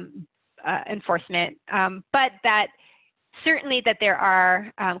enforcement, but that certainly that there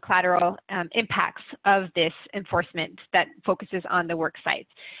are collateral impacts of this enforcement that focuses on the work sites.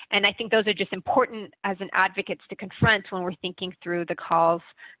 And I think those are just important as an advocates to confront when we're thinking through the calls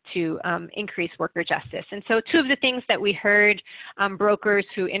to increase worker justice. And so two of the things that we heard brokers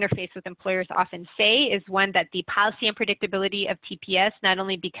who interface with employers often say is one, that the policy and predictability of TPS, not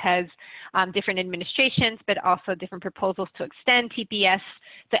only because different administrations, but also different proposals to extend TPS.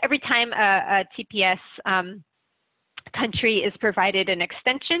 So every time a TPS country is provided an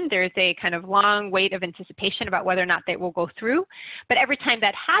extension, there's a kind of long wait of anticipation about whether or not they will go through. But every time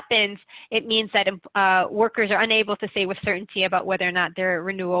that happens, it means that workers are unable to say with certainty about whether or not their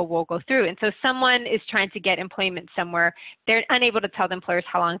renewal will go through. And so someone is trying to get employment somewhere, they're unable to tell the employers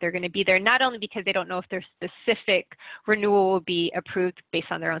how long they're going to be there, not only because they don't know if their specific renewal will be approved based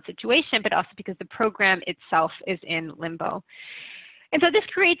on their own situation, but also because the program itself is in limbo. And so this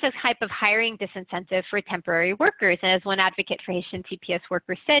creates a type of hiring disincentive for temporary workers. And as one advocate for Haitian TPS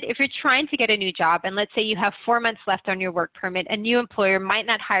workers said, if you're trying to get a new job, and let's say you have 4 months left on your work permit, a new employer might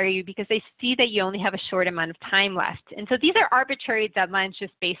not hire you because they see that you only have a short amount of time left. And so these are arbitrary deadlines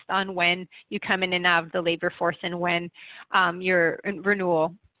just based on when you come in and out of the labor force and when your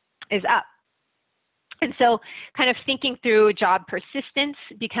renewal is up. And so kind of thinking through job persistence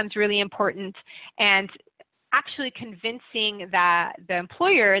becomes really important, and actually convincing the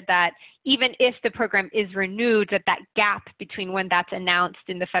employer that even if the program is renewed, that gap between when that's announced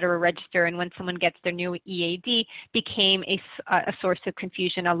in the Federal Register and when someone gets their new EAD became a source of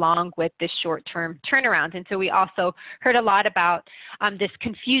confusion along with this short-term turnaround. And so we also heard a lot about this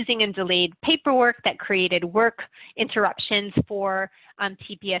confusing and delayed paperwork that created work interruptions for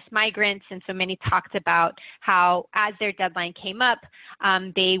TPS migrants. And so many talked about how as their deadline came up,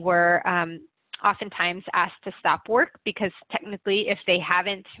 they were oftentimes asked to stop work because technically if they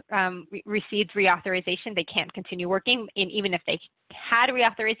haven't received reauthorization, they can't continue working. And even if they had a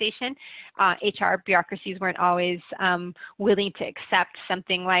reauthorization, HR bureaucracies weren't always willing to accept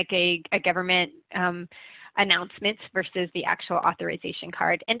something like a government announcements versus the actual authorization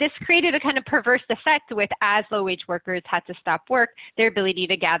card. And this created a kind of perverse effect with, as low-wage workers had to stop work, their ability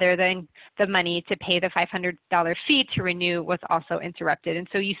to gather the money to pay the $500 fee to renew was also interrupted. And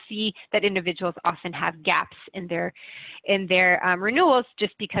so you see that individuals often have gaps in their renewals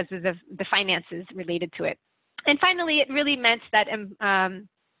just because of the finances related to it. And finally, it really meant that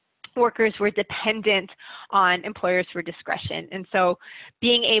workers were dependent on employers for discretion. And so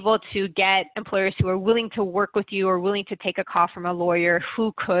being able to get employers who are willing to work with you or willing to take a call from a lawyer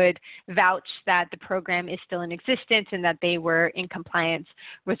who could vouch that the program is still in existence and that they were in compliance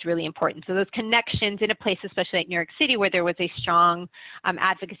was really important. So those connections in a place, especially like New York City, where there was a strong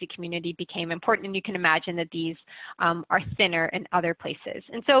advocacy community, became important. And you can imagine that these are thinner in other places.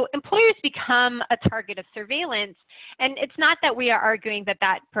 And so employers become a target of surveillance. And it's not that we are arguing that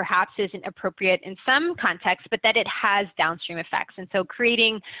that perhaps isn't appropriate in some contexts, but that it has downstream effects. And so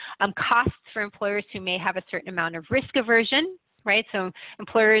creating costs for employers who may have a certain amount of risk aversion, right? So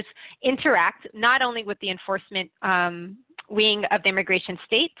employers interact not only with the enforcement wing of the immigration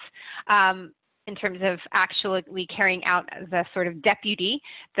states, in terms of actually carrying out the sort of deputy,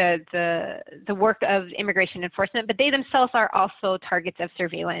 the work of immigration enforcement, but they themselves are also targets of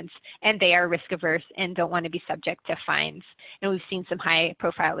surveillance, and they are risk averse and don't want to be subject to fines. And we've seen some high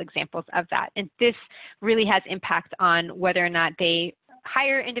profile examples of that. And this really has impact on whether or not they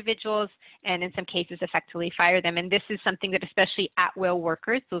hire individuals and in some cases effectively fire them. And this is something that especially at-will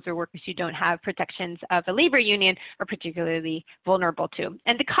workers, those are workers who don't have protections of a labor union, are particularly vulnerable to.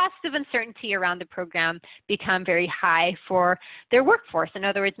 And the costs of uncertainty around the program become very high for their workforce. In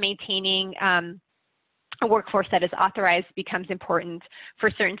other words, maintaining a workforce that is authorized becomes important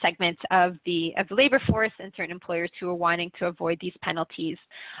for certain segments of the labor force and certain employers who are wanting to avoid these penalties,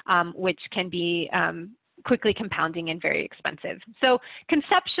 which can be quickly compounding and very expensive. So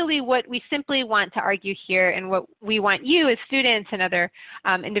conceptually, what we simply want to argue here, and what we want you as students and other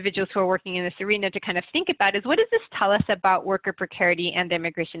individuals who are working in this arena to kind of think about, is what does this tell us about worker precarity and the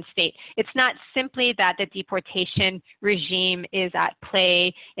immigration state? It's not simply that the deportation regime is at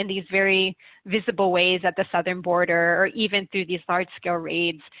play in these very visible ways at the southern border, or even through these large-scale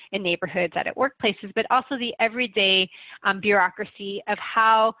raids in neighborhoods at workplaces, but also the everyday bureaucracy of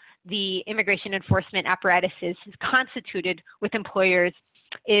how the immigration enforcement apparatus is constituted with employers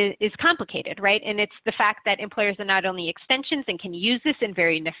is complicated, right? And it's the fact that employers are not only extensions and can use this in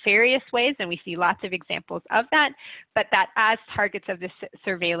very nefarious ways, and we see lots of examples of that, but that as targets of this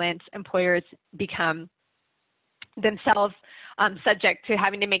surveillance, employers become themselves subject to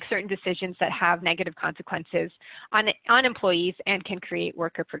having to make certain decisions that have negative consequences on employees and can create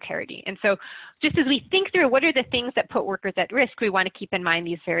worker precarity. And so just as we think through what are the things that put workers at risk, we want to keep in mind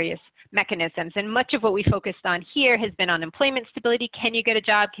these various mechanisms. And much of what we focused on here has been on employment stability. Can you get a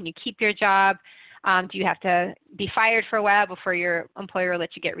job? Can you keep your job? Do you have to be fired for a while before your employer will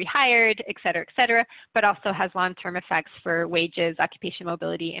let you get rehired, et cetera, but also has long-term effects for wages, occupation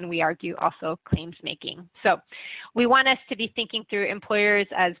mobility, and we argue also claims making. So we want us to be thinking through employers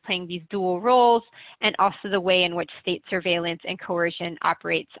as playing these dual roles, and also the way in which state surveillance and coercion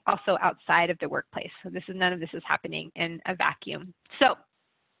operates also outside of the workplace. So none of this is happening in a vacuum. So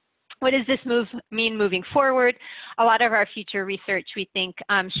what does this mean moving forward? A lot of our future research, we think,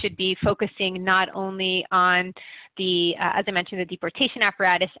 should be focusing not only on the, as I mentioned, the deportation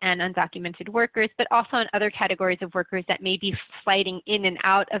apparatus and undocumented workers, but also on other categories of workers that may be sliding in and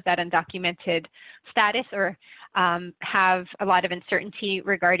out of that undocumented status or have a lot of uncertainty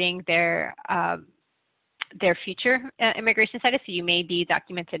regarding their future immigration status. So you may be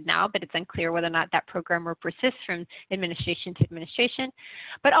documented now, but it's unclear whether or not that program will persist from administration to administration.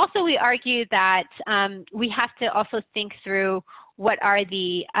 But also we argue that we have to also think through what are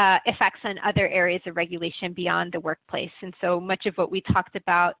the effects on other areas of regulation beyond the workplace. And so much of what we talked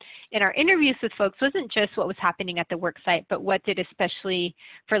about in our interviews with folks wasn't just what was happening at the work site, but what did, especially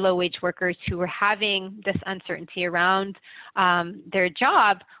for low-wage workers who were having this uncertainty around their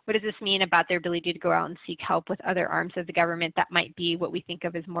job, what does this mean about their ability to go out and seek help with other arms of the government that might be what we think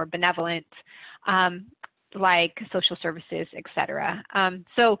of as more benevolent, like social services, et cetera.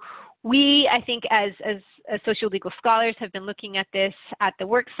 So we, I think, as social legal scholars have been looking at this at the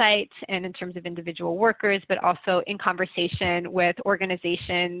work site and in terms of individual workers, but also in conversation with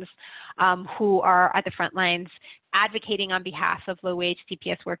organizations who are at the front lines advocating on behalf of low-wage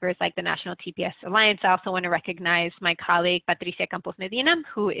TPS workers like the National TPS Alliance. I also want to recognize my colleague, Patricia Campos Medina,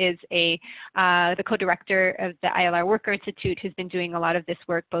 who is the co-director of the ILR Worker Institute, who's been doing a lot of this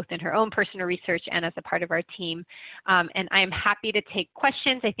work both in her own personal research and as a part of our team. And I am happy to take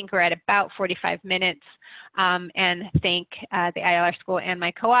questions. I think we're at about 45 minutes. And thank the ILR School and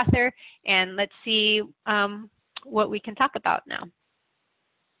my co-author. And let's see what we can talk about now.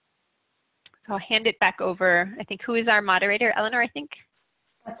 So I'll hand it back over. I think, who is our moderator? Eleanor, I think?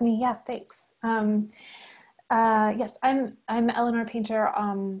 That's me, yeah, thanks. Yes, I'm Eleanor Painter,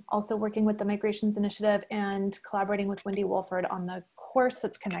 also working with the Migrations Initiative and collaborating with Wendy Wolford on the course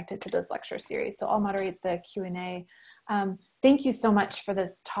that's connected to this lecture series. So I'll moderate the Q&A. Thank you so much for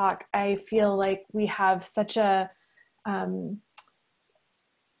this talk. I feel like we have such a,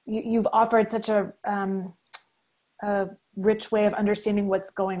 you've offered such a rich way of understanding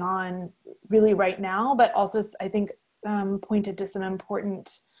what's going on really right now, but also I think pointed to some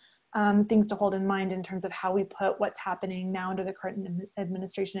important things to hold in mind in terms of how we put what's happening now under the current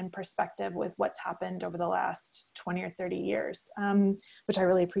administration in perspective with what's happened over the last 20 or 30 years, which I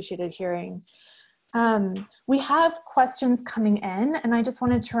really appreciated hearing. We have questions coming in, and I just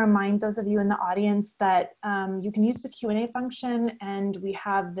wanted to remind those of you in the audience that you can use the Q&A function, and we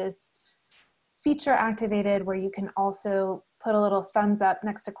have this feature activated where you can also put a little thumbs up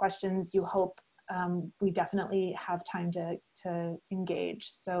next to questions you hope we definitely have time to engage.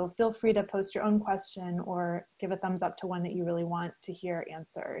 So feel free to post your own question or give a thumbs up to one that you really want to hear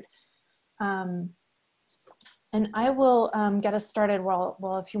answered. And I will get us started while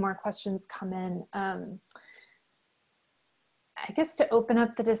a few more questions come in. I guess to open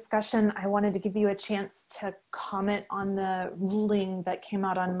up the discussion, I wanted to give you a chance to comment on the ruling that came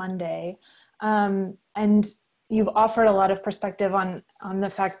out on Monday. And you've offered a lot of perspective on the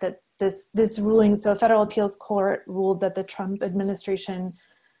fact that this ruling, so a federal appeals court ruled that the Trump administration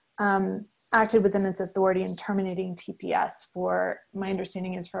acted within its authority in terminating TPS for, my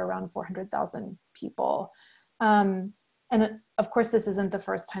understanding is for around 400,000 people. And of course, this isn't the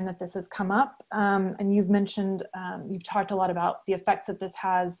first time that this has come up. And you've mentioned, you've talked a lot about the effects that this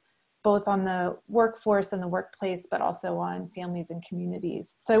has both on the workforce and the workplace, but also on families and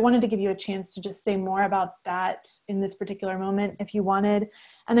communities. So I wanted to give you a chance to just say more about that in this particular moment, if you wanted.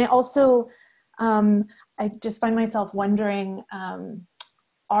 And I also, I just find myself wondering,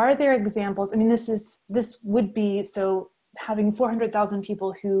 are there examples? I mean, this would be, so having 400,000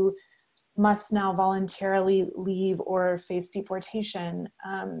 people who must now voluntarily leave or face deportation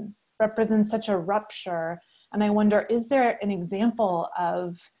represents such a rupture. And I wonder, is there an example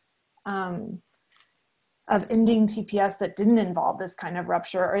of ending TPS that didn't involve this kind of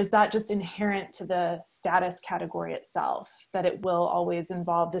rupture, or is that just inherent to the status category itself, that it will always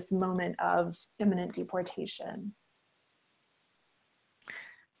involve this moment of imminent deportation?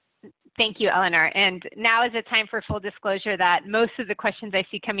 Thank you, Eleanor. And now is the time for full disclosure that most of the questions I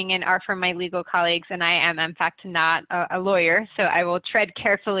see coming in are from my legal colleagues, and I am, in fact, not a lawyer. So I will tread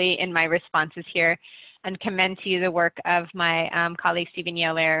carefully in my responses here and commend to you the work of my colleagues Stephen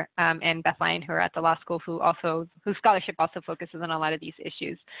Yeller and Beth Lyon, who are at the law school, whose scholarship also focuses on a lot of these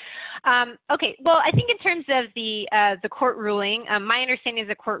issues. Okay, well, I think in terms of the court ruling, my understanding is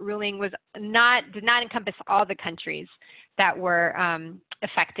the court ruling did not encompass all the countries that were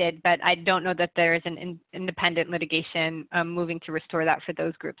affected, but I don't know that there is an independent litigation moving to restore that for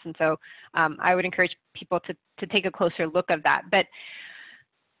those groups. And so I would encourage people to take a closer look at that. But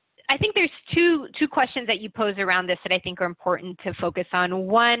I think there's two questions that you pose around this that I think are important to focus on.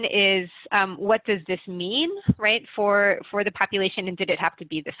 One is, what does this mean, right, for the population, and did it have to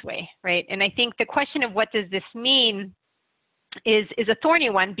be this way, right? And I think the question of what does this mean is a thorny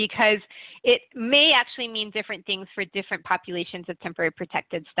one, because it may actually mean different things for different populations of temporary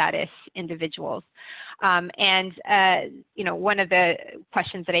protected status individuals. You know, one of the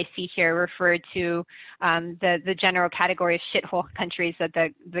questions that I see here referred to the general category of shithole countries that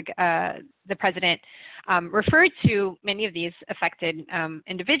the president referred to many of these affected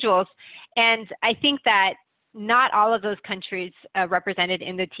individuals. And I think that not all of those countries represented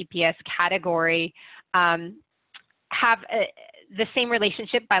in the TPS category have the same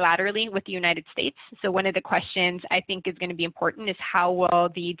relationship bilaterally with the United States. So one of the questions I think is going to be important is how will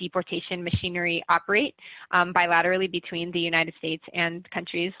the deportation machinery operate bilaterally between the United States and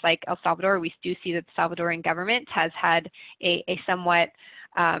countries like El Salvador. We do see that the Salvadoran government has had a somewhat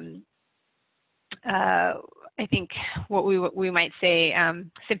I think what we might say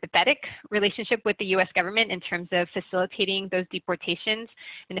sympathetic relationship with the U.S. government in terms of facilitating those deportations,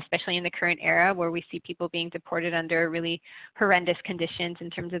 and especially in the current era where we see people being deported under really horrendous conditions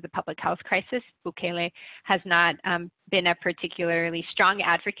in terms of the public health crisis. Bukele has not been a particularly strong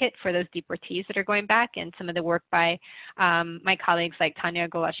advocate for those deportees that are going back, and some of the work by my colleagues like Tanya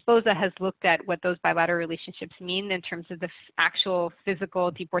Golash-Boza has looked at what those bilateral relationships mean in terms of the actual physical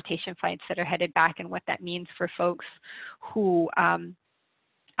deportation flights that are headed back and what that means for folks who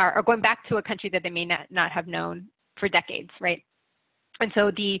are going back to a country that they may not have known for decades, right? And so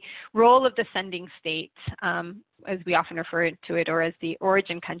the role of the sending state, as we often refer to it, or as the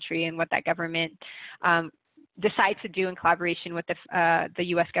origin country, and what that government decides to do in collaboration with the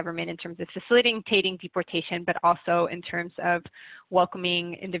U.S. government in terms of facilitating deportation, but also in terms of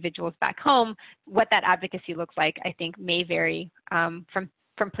welcoming individuals back home, what that advocacy looks like, I think may vary from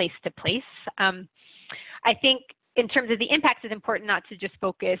place to place. I think in terms of the impacts, it's important not to just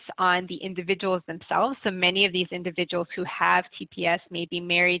focus on the individuals themselves. So many of these individuals who have TPS may be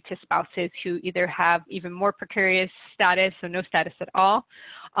married to spouses who either have even more precarious status, so no status at all,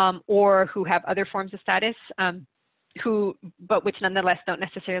 or who have other forms of status, but which nonetheless don't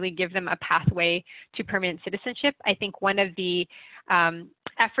necessarily give them a pathway to permanent citizenship. I think one of the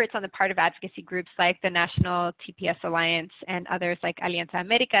efforts on the part of advocacy groups like the National TPS Alliance and others like Alianza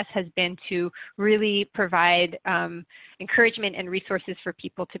Americas has been to really provide encouragement and resources for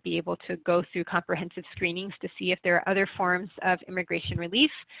people to be able to go through comprehensive screenings to see if there are other forms of immigration relief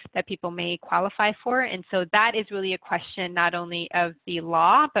that people may qualify for. And so that is really a question not only of the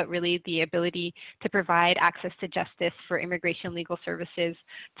law, but really the ability to provide access to justice for immigration legal services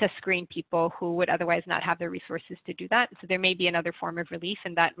to screen people who would otherwise not have the resources to do that. So there may be another form of relief,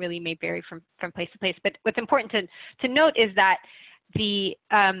 and that really may vary from place to place. But what's important to note is that the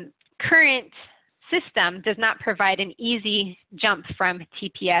current system does not provide an easy jump from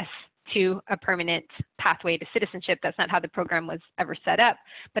TPS to a permanent pathway to citizenship. That's not how the program was ever set up.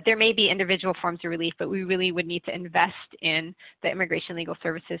 But there may be individual forms of relief, but we really would need to invest in the immigration legal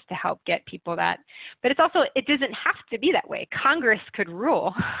services to help get people that. But it's also, it doesn't have to be that way. Congress could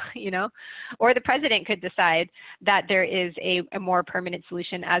rule, you know, or the president could decide that there is a more permanent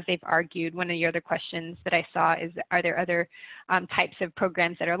solution, as they've argued. One of the other questions that I saw is, are there other types of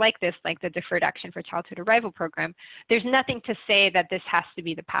programs that are like this, like the Deferred Action for Childhood Arrival program? There's nothing to say that this has to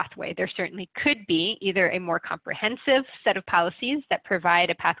be the pathway. There certainly could be either a more comprehensive set of policies that provide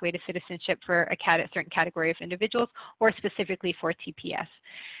a pathway to citizenship for a certain category of individuals, or specifically for TPS.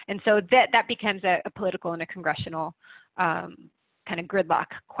 And so that becomes a political and a congressional kind of gridlock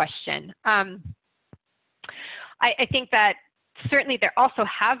question. I think that certainly there also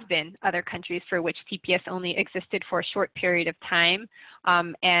have been other countries for which TPS only existed for a short period of time,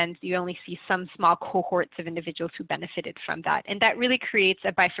 and you only see some small cohorts of individuals who benefited from that. And that really creates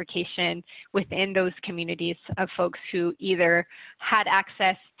a bifurcation within those communities of folks who either had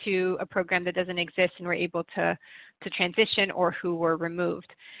access to a program that doesn't exist and were able to to transition or who were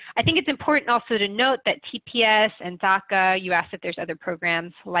removed. I think it's important also to note that TPS and DACA, you asked if there's other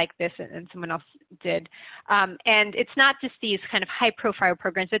programs like this, and someone else did. And it's not just these kind of high profile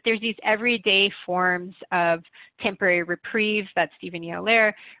programs, but there's these everyday forms of temporary reprieve that Stephen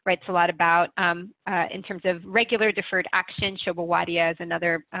Yaler writes a lot about in terms of regular deferred action. Shobha Wadia is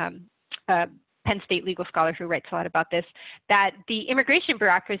another Penn State legal scholar who writes a lot about this, that the immigration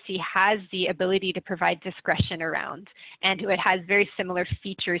bureaucracy has the ability to provide discretion around, and it has very similar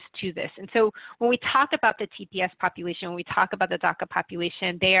features to this. And so when we talk about the TPS population, when we talk about the DACA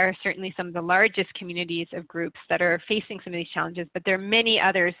population, they are certainly some of the largest communities of groups that are facing some of these challenges, but there are many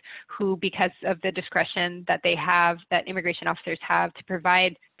others who, because of the discretion that they have, that immigration officers have to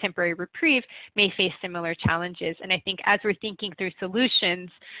provide temporary reprieve, may face similar challenges. And I think as we're thinking through solutions,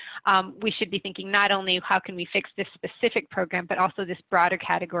 we should be thinking not only how can we fix this specific program, but also this broader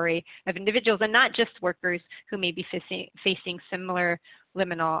category of individuals, and not just workers who may be facing similar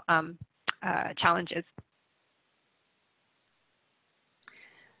liminal challenges.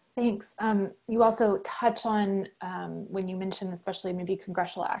 Thanks. You also touch on, when you mention especially maybe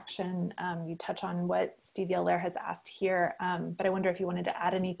congressional action, you touch on what Steve Yaler has asked here, but I wonder if you wanted to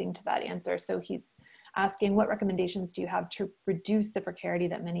add anything to that answer. So he's asking, what recommendations do you have to reduce the precarity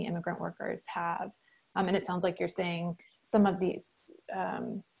that many immigrant workers have? And it sounds like you're saying some of these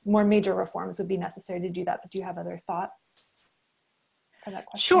more major reforms would be necessary to do that, but do you have other thoughts for that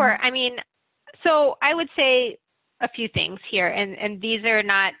question? Sure. I mean, so I would say a few things here, and these are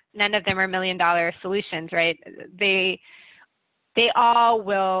not, none of them are $1 million solutions, right? They all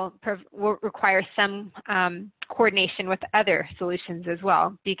will require some coordination with other solutions as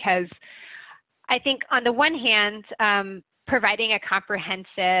well, because I think on the one hand, providing a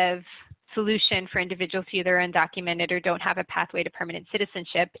comprehensive solution for individuals who either are undocumented or don't have a pathway to permanent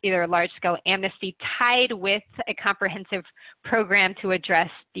citizenship, either a large-scale amnesty tied with a comprehensive program to address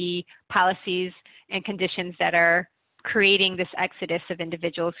the policies and conditions that are creating this exodus of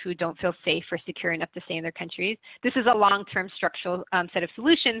individuals who don't feel safe or secure enough to stay in their countries. This is a long-term structural set of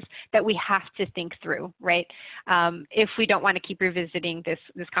solutions that we have to think through, right? If we don't want to keep revisiting this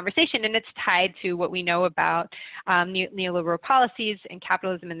conversation, and it's tied to what we know about neoliberal policies and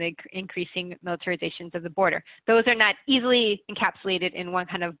capitalism and the increasing militarizations of the border. Those are not easily encapsulated in one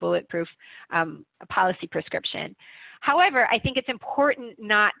kind of bulletproof policy prescription. However, I think it's important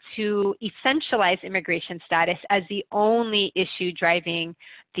not to essentialize immigration status as the only issue driving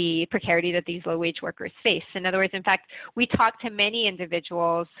the precarity that these low-wage workers face. In other words, in fact, we talked to many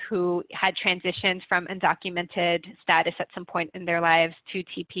individuals who had transitioned from undocumented status at some point in their lives to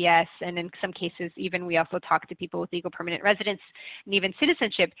TPS, and in some cases, even we also talked to people with legal permanent residence and even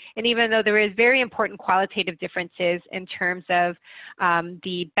citizenship. And even though there is very important qualitative differences in terms of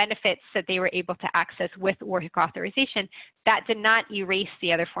the benefits that they were able to access with work authorization, that did not erase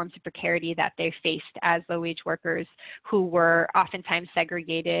the other forms of precarity that they faced as low-wage workers who were oftentimes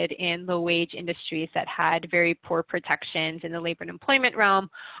segregated in low-wage industries that had very poor protections in the labor and employment realm,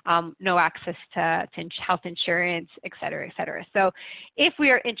 no access to health insurance, et cetera, et cetera. So if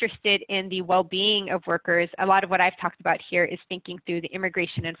we are interested in the well-being of workers, a lot of what I've talked about here is thinking through the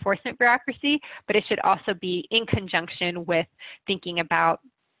immigration enforcement bureaucracy, but it should also be in conjunction with thinking about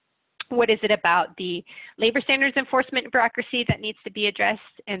what is it about the labor standards enforcement bureaucracy that needs to be addressed?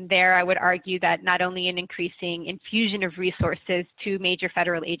 And there I would argue that not only an increasing infusion of resources to major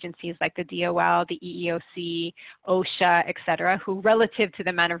federal agencies like the DOL, the EEOC, OSHA, et cetera, who relative to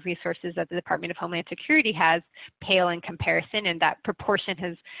the amount of resources that the Department of Homeland Security has pale in comparison, and that proportion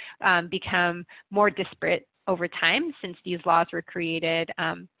has become more disparate over time since these laws were created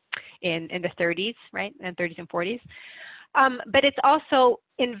in the 30s, right, and 30s and 40s. But it's also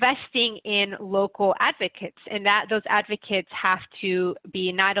investing in local advocates, and that those advocates have to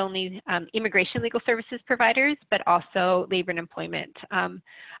be not only immigration legal services providers, but also labor and employment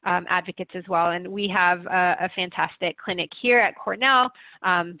advocates as well. And we have a fantastic clinic here at Cornell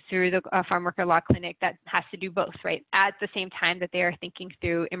through the Farm Worker Law Clinic that has to do both, right? At the same time that they are thinking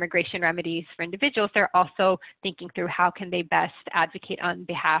through immigration remedies for individuals, they're also thinking through how can they best advocate on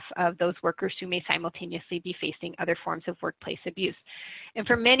behalf of those workers who may simultaneously be facing other forms of workplace abuse. And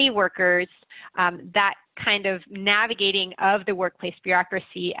for many workers, that kind of navigating of the workplace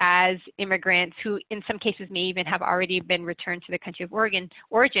bureaucracy as immigrants who in some cases may even have already been returned to the country of origin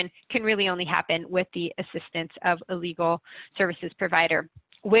can really only happen with the assistance of a legal services provider,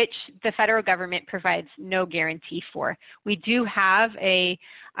 which the federal government provides no guarantee for. We do have a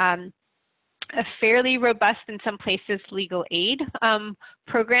fairly robust, in some places, legal aid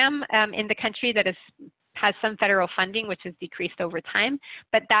program in the country that has some federal funding, which has decreased over time,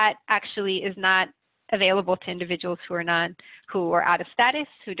 but that actually is not available to individuals who are out of status,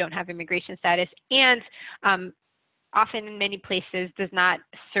 who don't have immigration status, and often in many places does not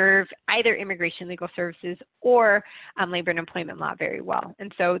serve either immigration legal services or labor and employment law very well.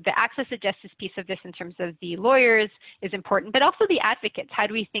 And so the access to justice piece of this in terms of the lawyers is important, but also the advocates. How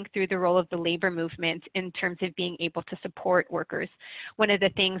do we think through the role of the labor movement in terms of being able to support workers? One of the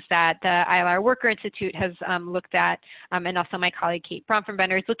things that the ILR Worker Institute has looked at, and also my colleague Kate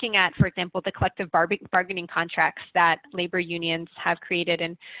Bronfenbrenner, is looking at, for example, the collective bargaining contracts that labor unions have created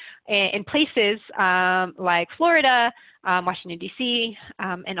in places like Florida, Washington, D.C.,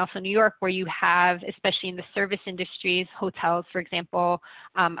 and also New York, where you have, especially in the service industries, hotels, for example,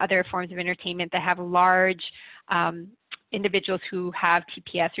 other forms of entertainment that have large individuals who have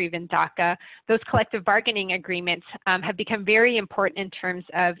TPS or even DACA. Those collective bargaining agreements have become very important in terms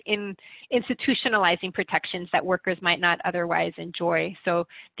of institutionalizing protections that workers might not otherwise enjoy. So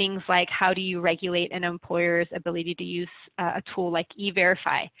things like, how do you regulate an employer's ability to use a tool like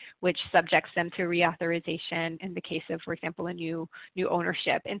E-Verify, which subjects them to reauthorization in the case of, for example, a new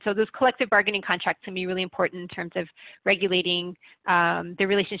ownership. And so those collective bargaining contracts can be really important in terms of regulating the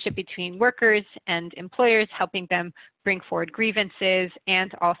relationship between workers and employers, helping them bring forward grievances,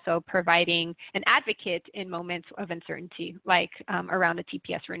 and also providing an advocate in moments of uncertainty, like around a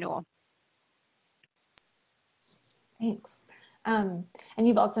TPS renewal. Thanks. And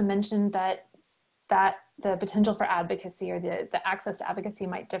you've also mentioned that the potential for advocacy or the access to advocacy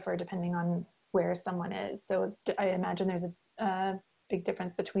might differ depending on where someone is. So I imagine there's a big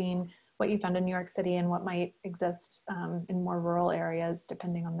difference between what you found in New York City and what might exist in more rural areas,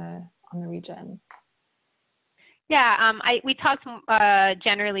 depending on the region. Yeah, we talked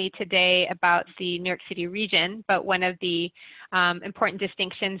generally today about the New York City region, but one of the important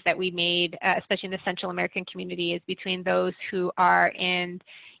distinctions that we made, especially in the Central American community, is between those who are in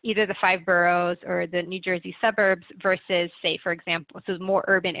either the 5 boroughs or the New Jersey suburbs versus, say, for example, so more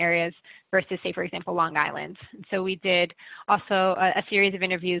urban areas versus, say, for example, Long Island. And so we did also a series of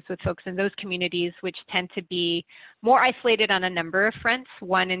interviews with folks in those communities, which tend to be more isolated on a number of fronts.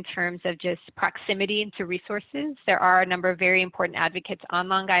 One, in terms of just proximity to resources. There are a number of very important advocates on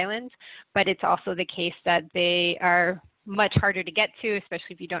Long Island, but it's also the case that they are much harder to get to,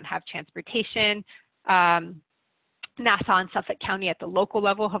 especially if you don't have transportation. Nassau and Suffolk County at the local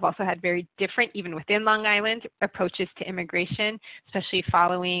level have also had very different, even within Long Island, approaches to immigration, especially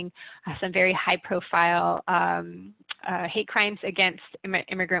following some very high-profile hate crimes against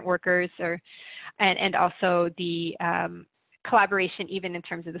immigrant workers, and also the collaboration even in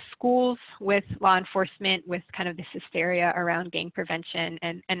terms of the schools with law enforcement, with kind of this hysteria around gang prevention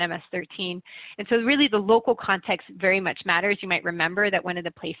and MS-13. And so really the local context very much matters. You might remember that one of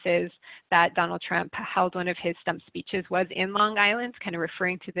the places that Donald Trump held one of his stump speeches was in Long Island, kind of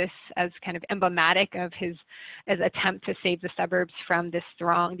referring to this as kind of emblematic of his attempt to save the suburbs from these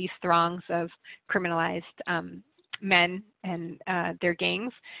throngs of criminalized men and their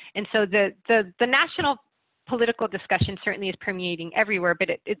gangs. And so the national political discussion certainly is permeating everywhere, but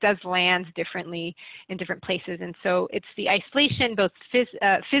it does land differently in different places. And so it's the isolation, both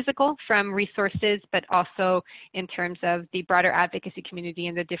physical from resources, but also in terms of the broader advocacy community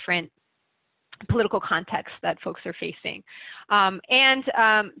and the different political contexts that folks are facing. And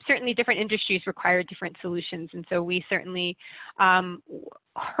certainly different industries require different solutions. And so we certainly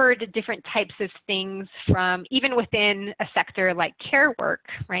heard different types of things from even within a sector like care work,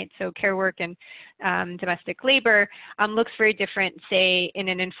 right? So care work and domestic labor looks very different, say, in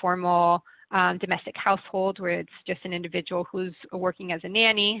an informal domestic household where it's just an individual who's working as a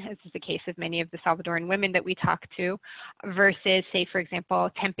nanny, as is the case of many of the Salvadoran women that we talk to, versus, say, for example,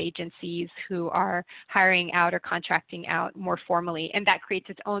 temp agencies who are hiring out or contracting out more formally. And that creates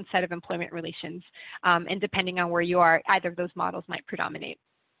its own set of employment relations. And depending on where you are, either of those models might predominate.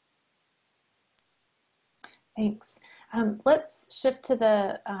 Thanks. Let's shift to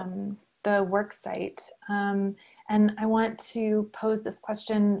the work site. And I want to pose this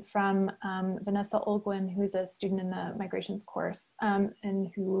question from Vanessa Olguin, who's a student in the migrations course, and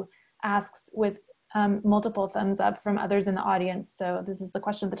who asks with multiple thumbs up from others in the audience. So this is the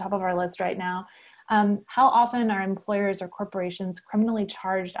question at the top of our list right now. How often are employers or corporations criminally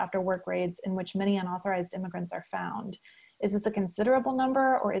charged after work raids in which many unauthorized immigrants are found? Is this a considerable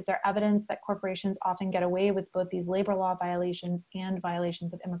number, or is there evidence that corporations often get away with both these labor law violations and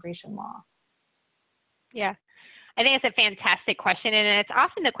violations of immigration law? Yeah, I think it's a fantastic question, and it's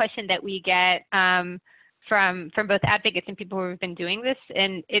often the question that we get from both advocates and people who have been doing this,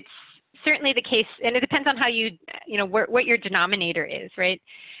 and it's certainly the case, and it depends on how what your denominator is, right?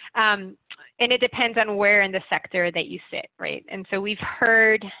 And it depends on where in the sector that you sit, right? And so we've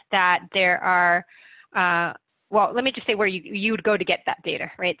heard that there are well, let me just say where you would go to get that data,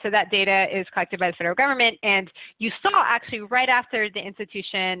 right? So that data is collected by the federal government, and you saw actually right after the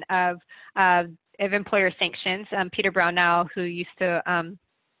institution of employer sanctions, Peter Brownell, who used to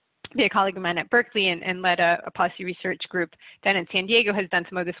be a colleague of mine at Berkeley and led a policy research group down in San Diego, has done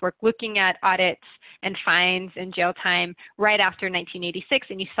some of this work looking at audits and fines and jail time right after 1986.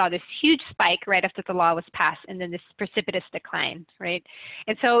 And you saw this huge spike right after the law was passed, and then this precipitous decline, right?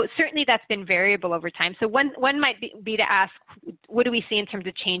 And so certainly that's been variable over time. So one might be to ask, what do we see in terms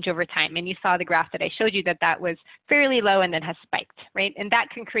of change over time? And you saw the graph that I showed you that was fairly low and then has spiked, right? And that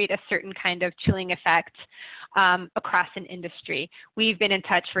can create a certain kind of chilling effect across an industry. We've been in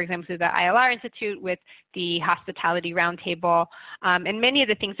touch, for example, with the ILR Institute, with the Hospitality Roundtable, and many of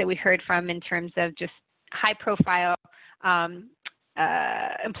the things that we heard from in terms of just high-profile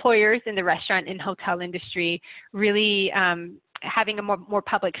employers in the restaurant and hotel industry, really having a more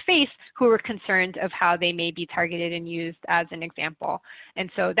public face, who were concerned of how they may be targeted and used as an example.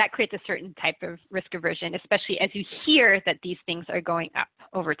 And so that creates a certain type of risk aversion, especially as you hear that these things are going up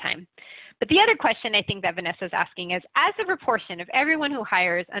over time. But the other question I think that Vanessa is asking is, as a proportion of everyone who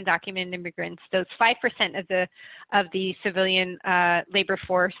hires undocumented immigrants, those 5% of the civilian labor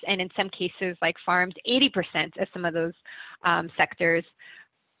force, and in some cases like farms, 80% of some of those sectors,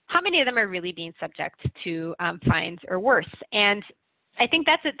 how many of them are really being subject to fines or worse? And I think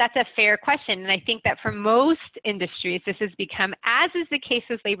that's a fair question. And I think that for most industries, this has become, as is the case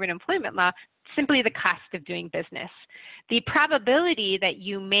with labor and employment law, simply the cost of doing business. The probability that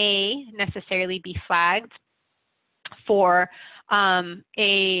you may necessarily be flagged for an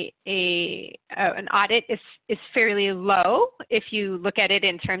audit is fairly low if you look at it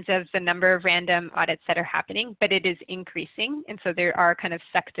in terms of the number of random audits that are happening, but it is increasing. And so there are kind of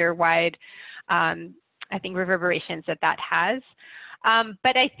sector-wide, I think, reverberations that has.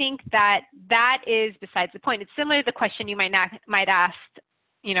 But I think that is besides the point. It's similar to the question you might ask,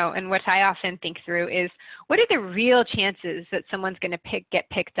 you know, and what I often think through is, what are the real chances that someone's going to get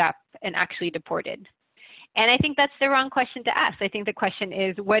picked up and actually deported? And I think that's the wrong question to ask. I think the question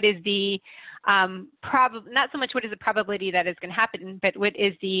is, what is the not so much what is the probability that it's going to happen, but what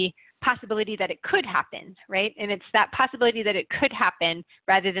is the possibility that it could happen, right? And it's that possibility that it could happen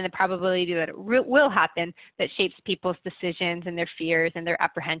rather than the probability that it will happen that shapes people's decisions and their fears and their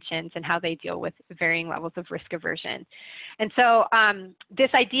apprehensions and how they deal with varying levels of risk aversion. And so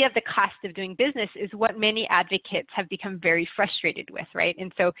this idea of the cost of doing business is what many advocates have become very frustrated with, right?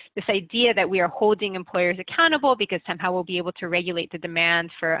 And so this idea that we are holding employers accountable because somehow we'll be able to regulate the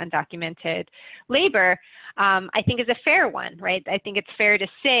demand for undocumented labor, I think is a fair one, right? I think it's fair to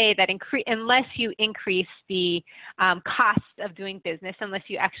say that unless you increase the cost of doing business, unless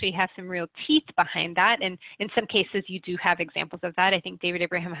you actually have some real teeth behind that, and in some cases you do have examples of that. I think David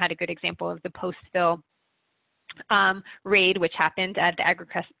Abraham had a good example of the Postville raid, which happened at the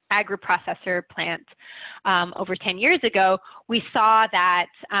agri-processor plant over 10 years ago. We saw that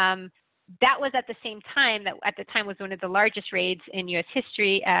that was at the same time, that at the time was one of the largest raids in U.S.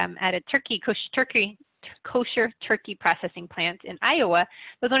 history at a kosher turkey processing plant in Iowa. It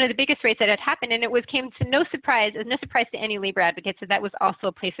was one of the biggest raids that had happened, and it came to no surprise to any labor advocates that that was also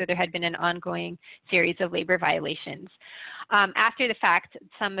a place where there had been an ongoing series of labor violations. After the fact,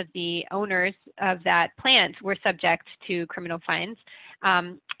 some of the owners of that plant were subject to criminal fines,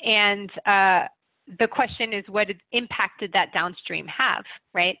 and the question is, what impact did that downstream have,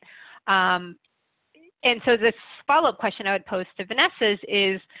 right? And so this follow-up question I would pose to Vanessa's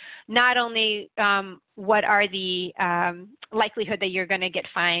is not only what are the likelihood that you're going to get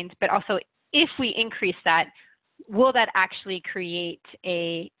fined, but also if we increase that, will that actually create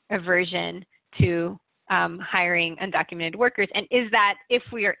a aversion to hiring undocumented workers? And is that, if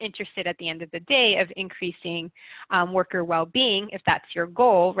we are interested at the end of the day of increasing worker well-being, if that's your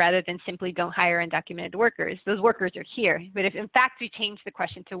goal, rather than simply don't hire undocumented workers, those workers are here. But if in fact we change the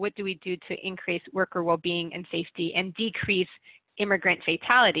question to what do we do to increase worker well-being and safety and decrease immigrant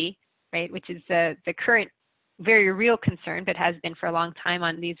fatality, right, which is the current very real concern, but has been for a long time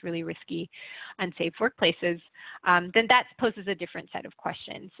on these really risky, unsafe workplaces, then that poses a different set of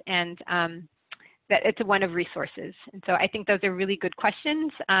questions. And that it's one of resources. And so I think those are really good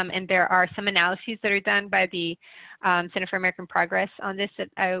questions. And there are some analyses that are done by the Center for American Progress on this that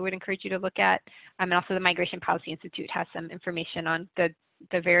I would encourage you to look at. And also the Migration Policy Institute has some information on the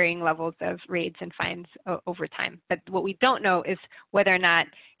varying levels of raids and fines over time. But what we don't know is whether or not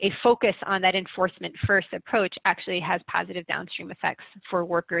a focus on that enforcement first approach actually has positive downstream effects for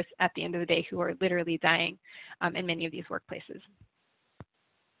workers at the end of the day who are literally dying in many of these workplaces.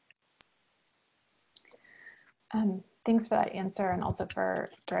 Thanks for that answer, and also for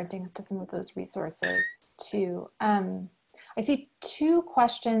directing us to some of those resources too. I see two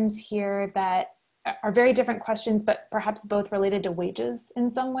questions here that are very different questions, but perhaps both related to wages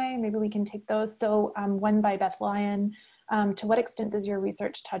in some way. Maybe we can take those. So one by Beth Lyon. To what extent does your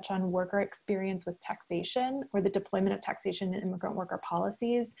research touch on worker experience with taxation or the deployment of taxation in immigrant worker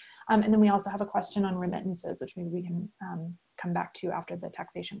policies? And then we also have a question on remittances, which maybe we can come back to after the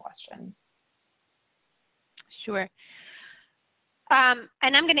taxation question. Sure. And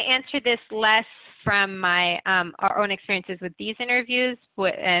I'm going to answer this less from my our own experiences with these interviews,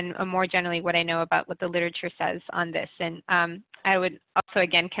 and more generally what I know about what the literature says on this. And I would also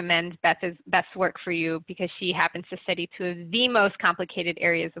again commend Beth's work for you, because she happens to study two of the most complicated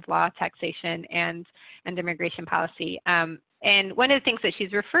areas of law, taxation and immigration policy. And one of the things that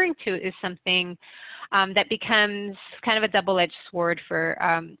she's referring to is something that becomes kind of a double-edged sword for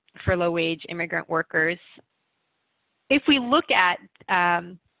low-wage immigrant workers. If we look at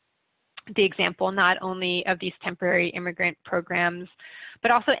the example not only of these temporary immigrant programs, but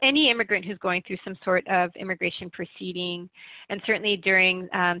also any immigrant who's going through some sort of immigration proceeding, and certainly during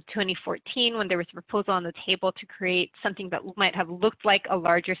 2014, when there was a proposal on the table to create something that might have looked like a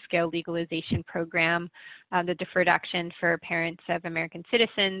larger scale legalization program, the deferred action for parents of American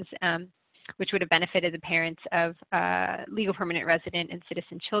citizens, which would have benefited the parents of legal permanent resident and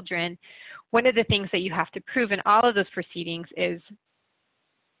citizen children. One of the things that you have to prove in all of those proceedings is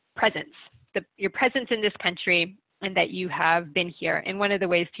presence, your presence in this country, and that you have been here. And one of the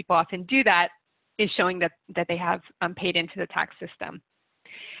ways people often do that is showing that they have paid into the tax system.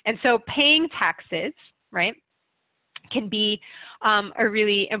 And so paying taxes, right, can be a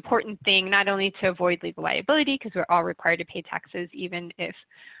really important thing, not only to avoid legal liability, because we're all required to pay taxes, even if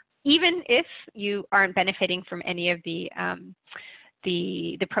you aren't benefiting from any of the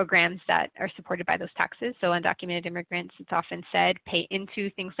programs that are supported by those taxes. So undocumented immigrants, it's often said, pay into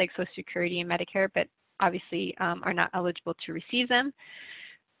things like Social Security and Medicare, but obviously are not eligible to receive them.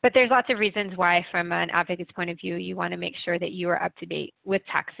 But there's lots of reasons why, from an advocate's point of view, you want to make sure that you are up to date with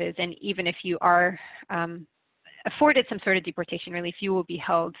taxes. And even if you are afforded some sort of deportation relief, you will be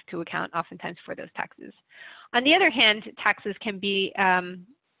held to account oftentimes for those taxes. On the other hand, taxes can be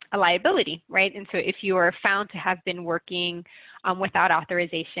a liability, right? And so if you are found to have been working without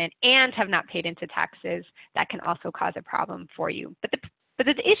authorization and have not paid into taxes, that can also cause a problem for you. But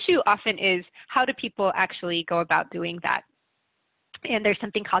the issue often is, how do people actually go about doing that? And there's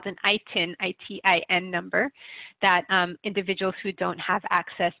something called an ITIN, I-T-I-N number, that individuals who don't have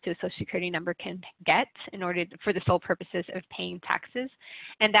access to a Social Security number can get in order for the sole purposes of paying taxes.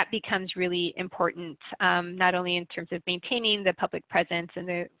 And that becomes really important, not only in terms of maintaining the public presence and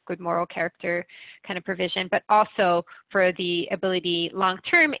the good moral character kind of provision, but also for the ability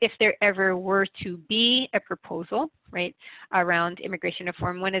long-term, if there ever were to be a proposal, right, around immigration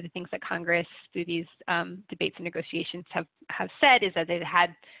reform. One of the things that Congress, through these debates and negotiations, have said is that they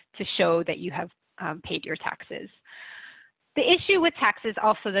had to show that you have paid your taxes. The issue with taxes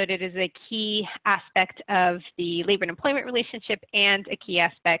also, that it is a key aspect of the labor and employment relationship and a key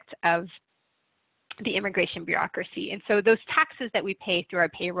aspect of the immigration bureaucracy. And so those taxes that we pay through our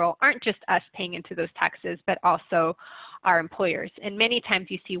payroll aren't just us paying into those taxes, but also our employers. And many times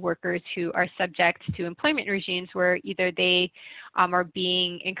you see workers who are subject to employment regimes where either they are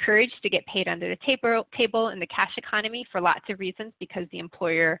being encouraged to get paid under the table in the cash economy for lots of reasons, because the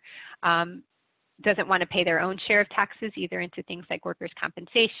employer doesn't want to pay their own share of taxes, either into things like workers'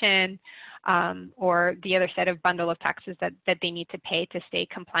 compensation or the other set of bundle of taxes that they need to pay to stay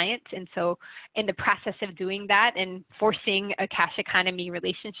compliant. And so in the process of doing that and forcing a cash economy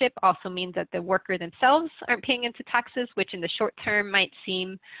relationship also means that the worker themselves aren't paying into taxes, which in the short term might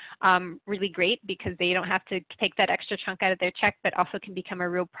seem really great because they don't have to take that extra chunk out of their check, but also can become a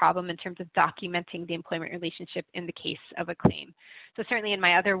real problem in terms of documenting the employment relationship in the case of a claim. So certainly in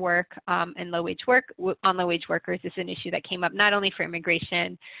my other work in low-wage work, on low-wage workers, is an issue that came up not only for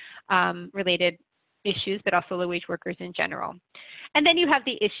immigration related issues, but also low-wage workers in general. And then you have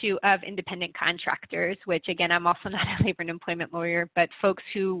the issue of independent contractors, which again, I'm also not a labor and employment lawyer, but folks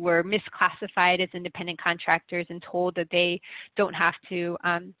who were misclassified as independent contractors and told that they don't have to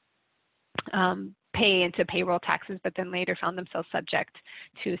pay into payroll taxes, but then later found themselves subject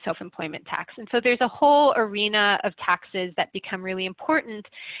to self-employment tax. And so there's a whole arena of taxes that become really important.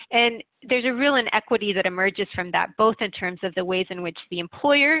 And there's a real inequity that emerges from that, both in terms of the ways in which the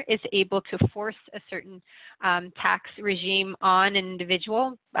employer is able to force a certain tax regime on an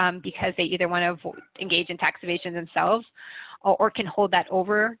individual because they either want to engage in tax evasion themselves, or can hold that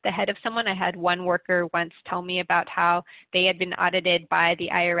over the head of someone. I had one worker once tell me about how they had been audited by the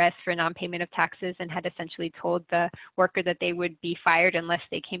IRS for non-payment of taxes and had essentially told the worker that they would be fired unless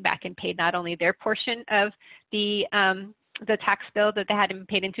they came back and paid not only their portion of the tax bill that they hadn't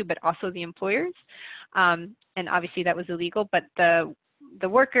paid into, but also the employer's. And obviously that was illegal, but the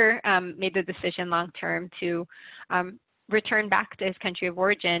worker made the decision long-term to return back to his country of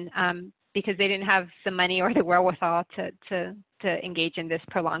origin because they didn't have the money or the wherewithal to engage in this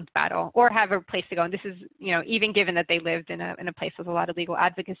prolonged battle or have a place to go. And this is, you know, even given that they lived in a place with a lot of legal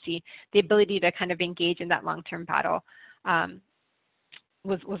advocacy, the ability to kind of engage in that long-term battle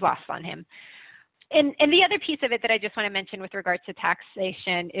was lost on him. And the other piece of it that I just want to mention with regards to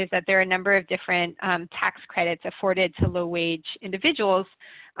taxation is that there are a number of different tax credits afforded to low-wage individuals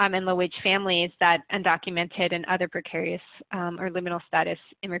and low-wage families that undocumented and other precarious or liminal status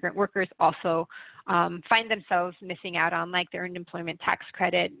immigrant workers also find themselves missing out on, like the earned employment tax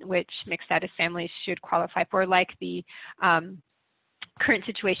credit, which mixed status families should qualify for, like the current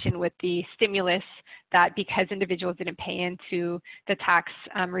situation with the stimulus that because individuals didn't pay into the tax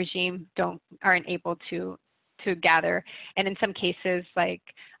regime aren't able to gather. And in some cases, like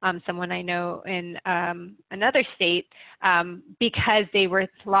someone I know in another state, because they were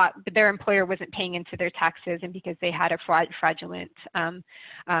their employer wasn't paying into their taxes and because they had a fraudulent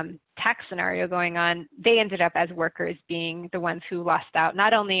tax scenario going on, they ended up as workers being the ones who lost out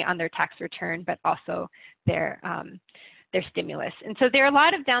not only on their tax return, but also their stimulus. And so there are a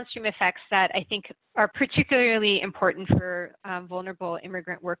lot of downstream effects that I think are particularly important for vulnerable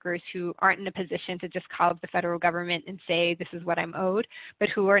immigrant workers who aren't in a position to just call up the federal government and say, this is what I'm owed, but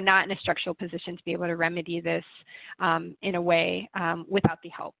who are not in a structural position to be able to remedy this in a way without the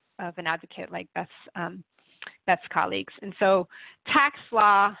help of an advocate like Beth's colleagues. And so tax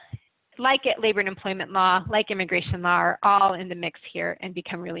law, like labor and employment law, like immigration law, are all in the mix here and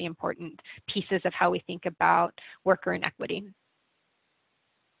become really important pieces of how we think about worker inequity.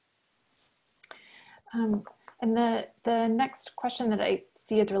 And the next question that I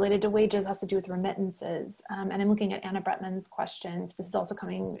see is related to wages, has to do with remittances. And I'm looking at Anna Bretman's questions. This is also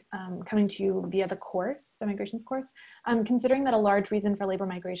coming to you via the course, the migrations course. Considering that a large reason for labor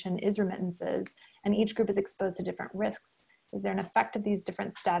migration is remittances, and each group is exposed to different risks, is there an effect of these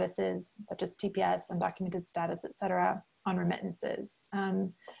different statuses, such as TPS, undocumented status, et cetera, on remittances? I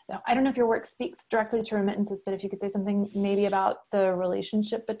don't know if your work speaks directly to remittances, but if you could say something maybe about the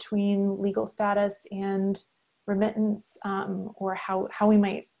relationship between legal status and remittance, or how we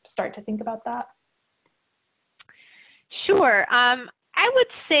might start to think about that. Sure. I would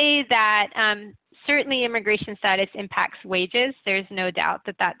say that certainly immigration status impacts wages. There's no doubt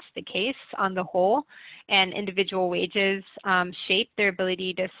that that's the case on the whole. And individual wages shape their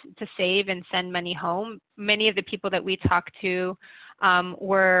ability to save and send money home. Many of the people that we talked to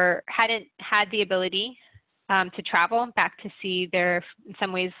hadn't had the ability to travel back to see their, in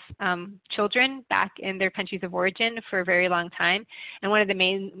some ways, children back in their countries of origin for a very long time. And one of the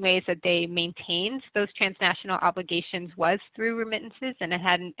main ways that they maintained those transnational obligations was through remittances, and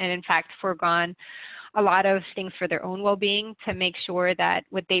in fact foregone a lot of things for their own well-being to make sure that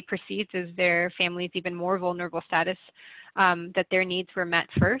what they perceived as their family's even more vulnerable status, that their needs were met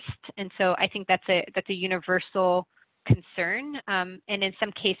first. And so I think that's a universal concern. And in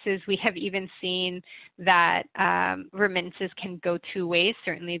some cases, we have even seen that remittances can go two ways.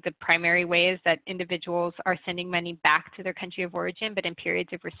 Certainly the primary way is that individuals are sending money back to their country of origin, but in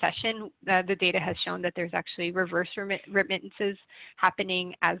periods of recession, the data has shown that there's actually reverse remittances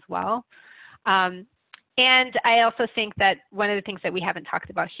happening as well. And I also think that one of the things that we haven't talked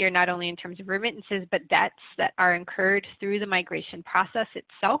about here, not only in terms of remittances, but debts that are incurred through the migration process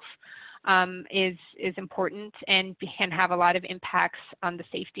itself, is important and can have a lot of impacts on the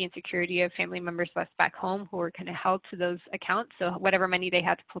safety and security of family members left back home who are kind of held to those accounts. So whatever money they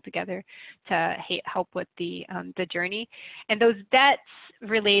had to pull together to help with the journey. And those debts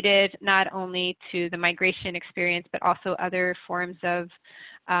related not only to the migration experience, but also other forms of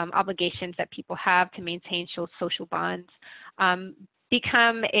obligations that people have to maintain social bonds,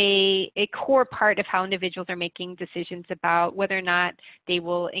 become a core part of how individuals are making decisions about whether or not they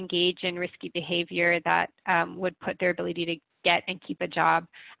will engage in risky behavior that would put their ability to get and keep a job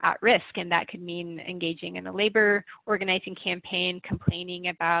at risk. And that could mean engaging in a labor organizing campaign, complaining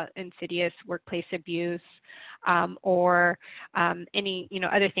about insidious workplace abuse, or any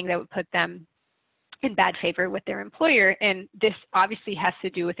other thing that would put them in bad favor with their employer. And this obviously has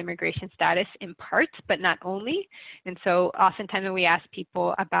to do with immigration status in part, but not only. And so oftentimes when we ask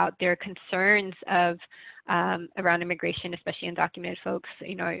people about their concerns of around immigration, especially undocumented folks,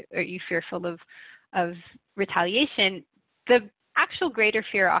 are you fearful of retaliation? the actual greater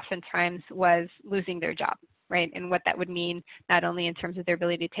fear oftentimes was losing their job, right? And what that would mean, not only in terms of their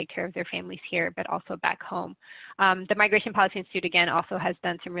ability to take care of their families here, but also back home. The Migration Policy Institute, again, also has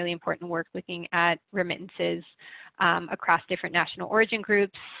done some really important work looking at remittances across different national origin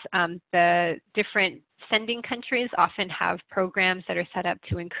groups. The different sending countries often have programs that are set up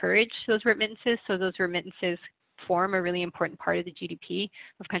to encourage those remittances. So those remittances form a really important part of the GDP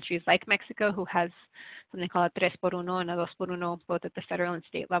of countries like Mexico, who has something called a 3 por 1 and a 2 por 1, both at the federal and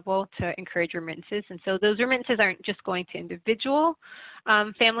state level, to encourage remittances. And so those remittances aren't just going to individual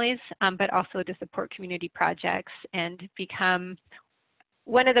families, but also to support community projects and become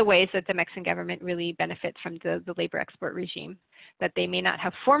one of the ways that the Mexican government really benefits from the labor export regime, that they may not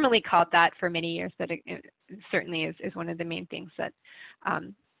have formally called that for many years, but it certainly is one of the main things that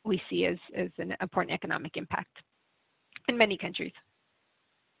we see as an important economic impact in many countries.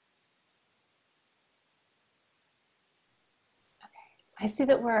 Okay, I see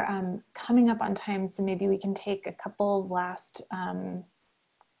that we're coming up on time, so maybe we can take a couple of last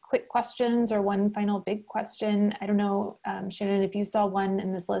quick questions or one final big question. I don't know, Shannon, if you saw one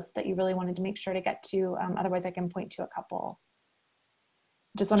in this list that you really wanted to make sure to get to, otherwise I can point to a couple.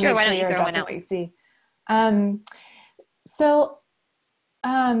 Just want to make sure you're addressing what you see.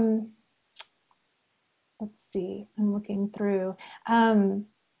 Let's see, I'm looking through.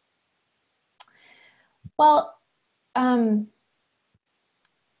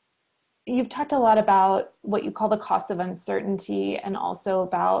 You've talked a lot about what you call the cost of uncertainty, and also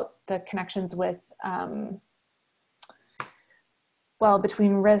about the connections with,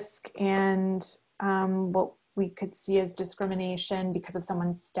 between risk and what we could see as discrimination because of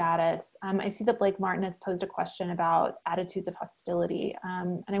someone's status. I see that Blake Martin has posed a question about attitudes of hostility,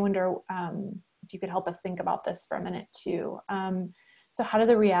 and I wonder if you could help us think about this for a minute too. So how do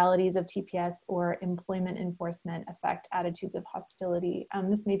the realities of TPS or employment enforcement affect attitudes of hostility?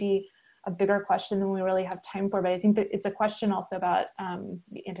 This may be a bigger question than we really have time for, but I think that it's a question also about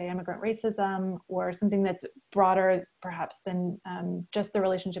anti-immigrant racism, or something that's broader perhaps than just the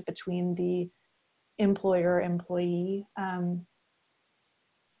relationship between the employer-employee.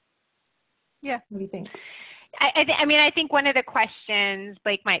 Yeah. What do you think? I think one of the questions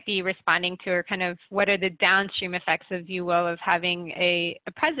Blake might be responding to are kind of what are the downstream effects, if you will, of having a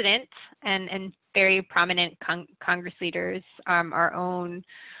president and very prominent Congress leaders, our own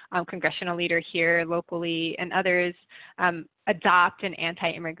congressional leader here locally, and others adopt an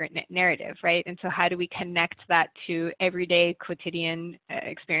anti-immigrant narrative, right? And so how do we connect that to everyday quotidian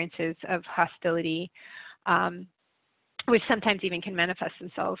experiences of hostility, which sometimes even can manifest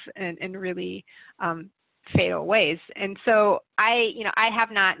themselves in really fatal ways. And so I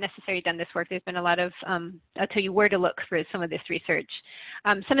have not necessarily done this work. There's been a lot of, I'll tell you where to look for some of this research.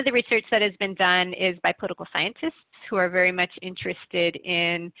 Some of the research that has been done is by political scientists who are very much interested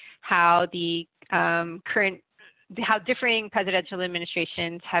in how the how differing presidential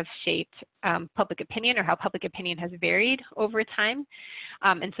administrations have shaped public opinion, or how public opinion has varied over time.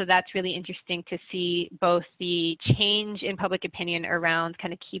 And so that's really interesting to see both the change in public opinion around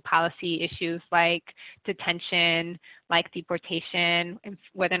kind of key policy issues like detention, like deportation, and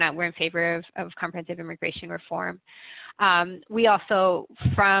whether or not we're in favor of comprehensive immigration reform. We also,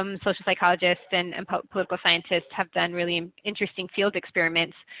 from social psychologists and political scientists, have done really interesting field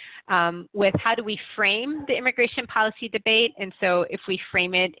experiments with how do we frame the immigration policy debate. And so if we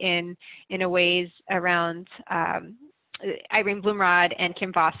frame it in a ways around, Irene Blumrod and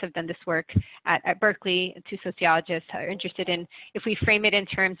Kim Voss have done this work at Berkeley, two sociologists who are interested in if we frame it in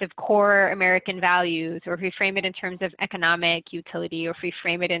terms of core American values, or if we frame it in terms of economic utility, or if we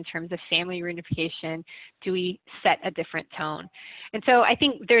frame it in terms of family reunification, do we set a different tone? And so I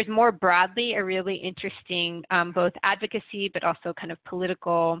think there's more broadly a really interesting both advocacy, but also kind of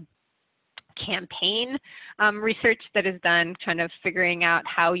political campaign research that is done, kind of figuring out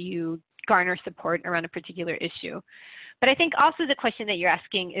how you garner support around a particular issue. But I think also the question that you're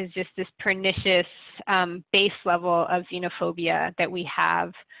asking is just this pernicious base level of xenophobia that we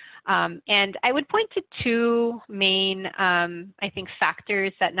have. And I would point to two main, I think,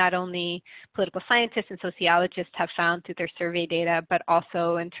 factors that not only political scientists and sociologists have found through their survey data, but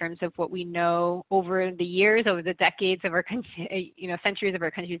also in terms of what we know over the years, over the decades of our country, centuries of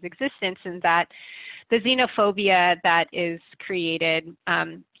our country's existence, and that the xenophobia that is created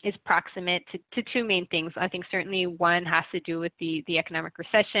is proximate to two main things. I think certainly one has to do with the economic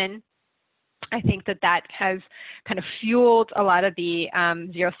recession. I think that has kind of fueled a lot of the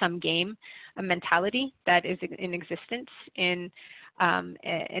zero-sum game mentality that is in existence in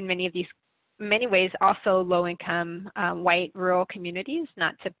many of these many ways also low-income white rural communities,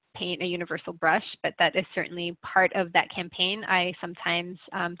 not to paint a universal brush, but that is certainly part of that campaign. I sometimes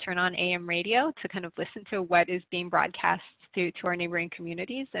turn on AM radio to kind of listen to what is being broadcast to our neighboring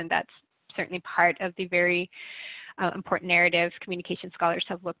communities, and that's certainly part of the very important narrative. Communication scholars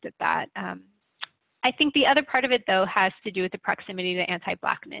have looked at that. I think the other part of it, though, has to do with the proximity to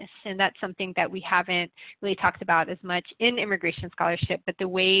anti-Blackness, and that's something that we haven't really talked about as much in immigration scholarship, but the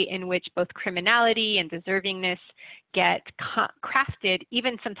way in which both criminality and deservingness get crafted,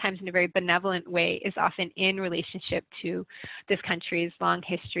 even sometimes in a very benevolent way, is often in relationship to this country's long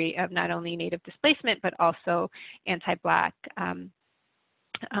history of not only Native displacement, but also anti-Black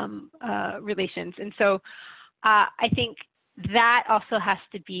relations. And so I think that also has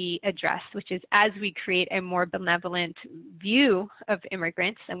to be addressed, which is as we create a more benevolent view of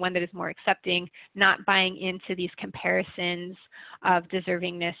immigrants and one that is more accepting, not buying into these comparisons of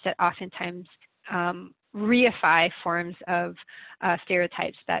deservingness that oftentimes reify forms of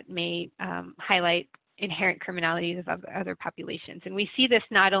stereotypes that may highlight inherent criminalities of other populations. And we see this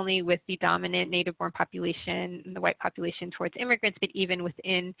not only with the dominant native-born population and the white population towards immigrants, but even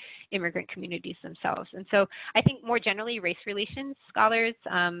within immigrant communities themselves. And so I think more generally, race relations scholars,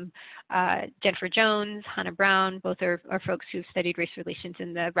 Jennifer Jones, Hannah Brown, both are folks who've studied race relations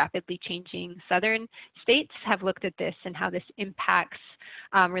in the rapidly changing southern states, have looked at this and how this impacts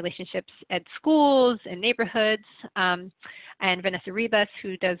relationships at schools and neighborhoods. And Vanessa Ribas,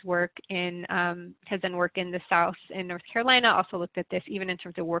 who does work in, has done work in the South in North Carolina, also looked at this even in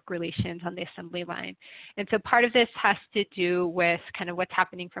terms of work relations on the assembly line. And so part of this has to do with kind of what's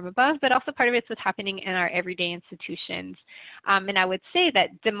happening from above, but also part of it's what's happening in our everyday institutions. And I would say that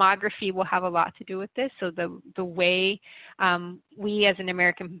demography will have a lot to do with this. So the way we as an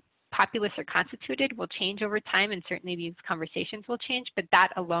American populace are constituted will change over time, and certainly these conversations will change, but that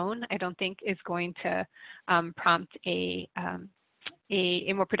alone I don't think is going to prompt a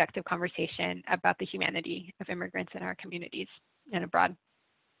more productive conversation about the humanity of immigrants in our communities and abroad.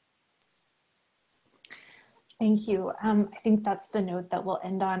 Thank you. I think that's the note that we'll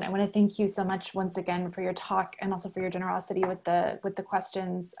end on. I want to thank you so much once again for your talk and also for your generosity with the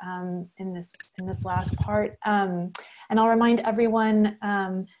questions in this last part. And I'll remind everyone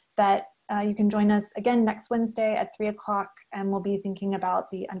that you can join us again next Wednesday at 3 o'clock, and we'll be thinking about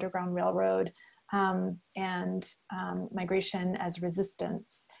the Underground Railroad and migration as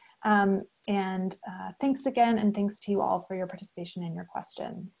resistance. And thanks again, and thanks to you all for your participation and your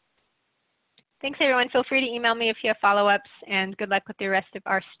questions. Thanks, everyone. Feel free to email me if you have follow-ups, and good luck with the rest of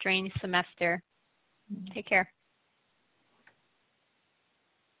our strange semester. Take care.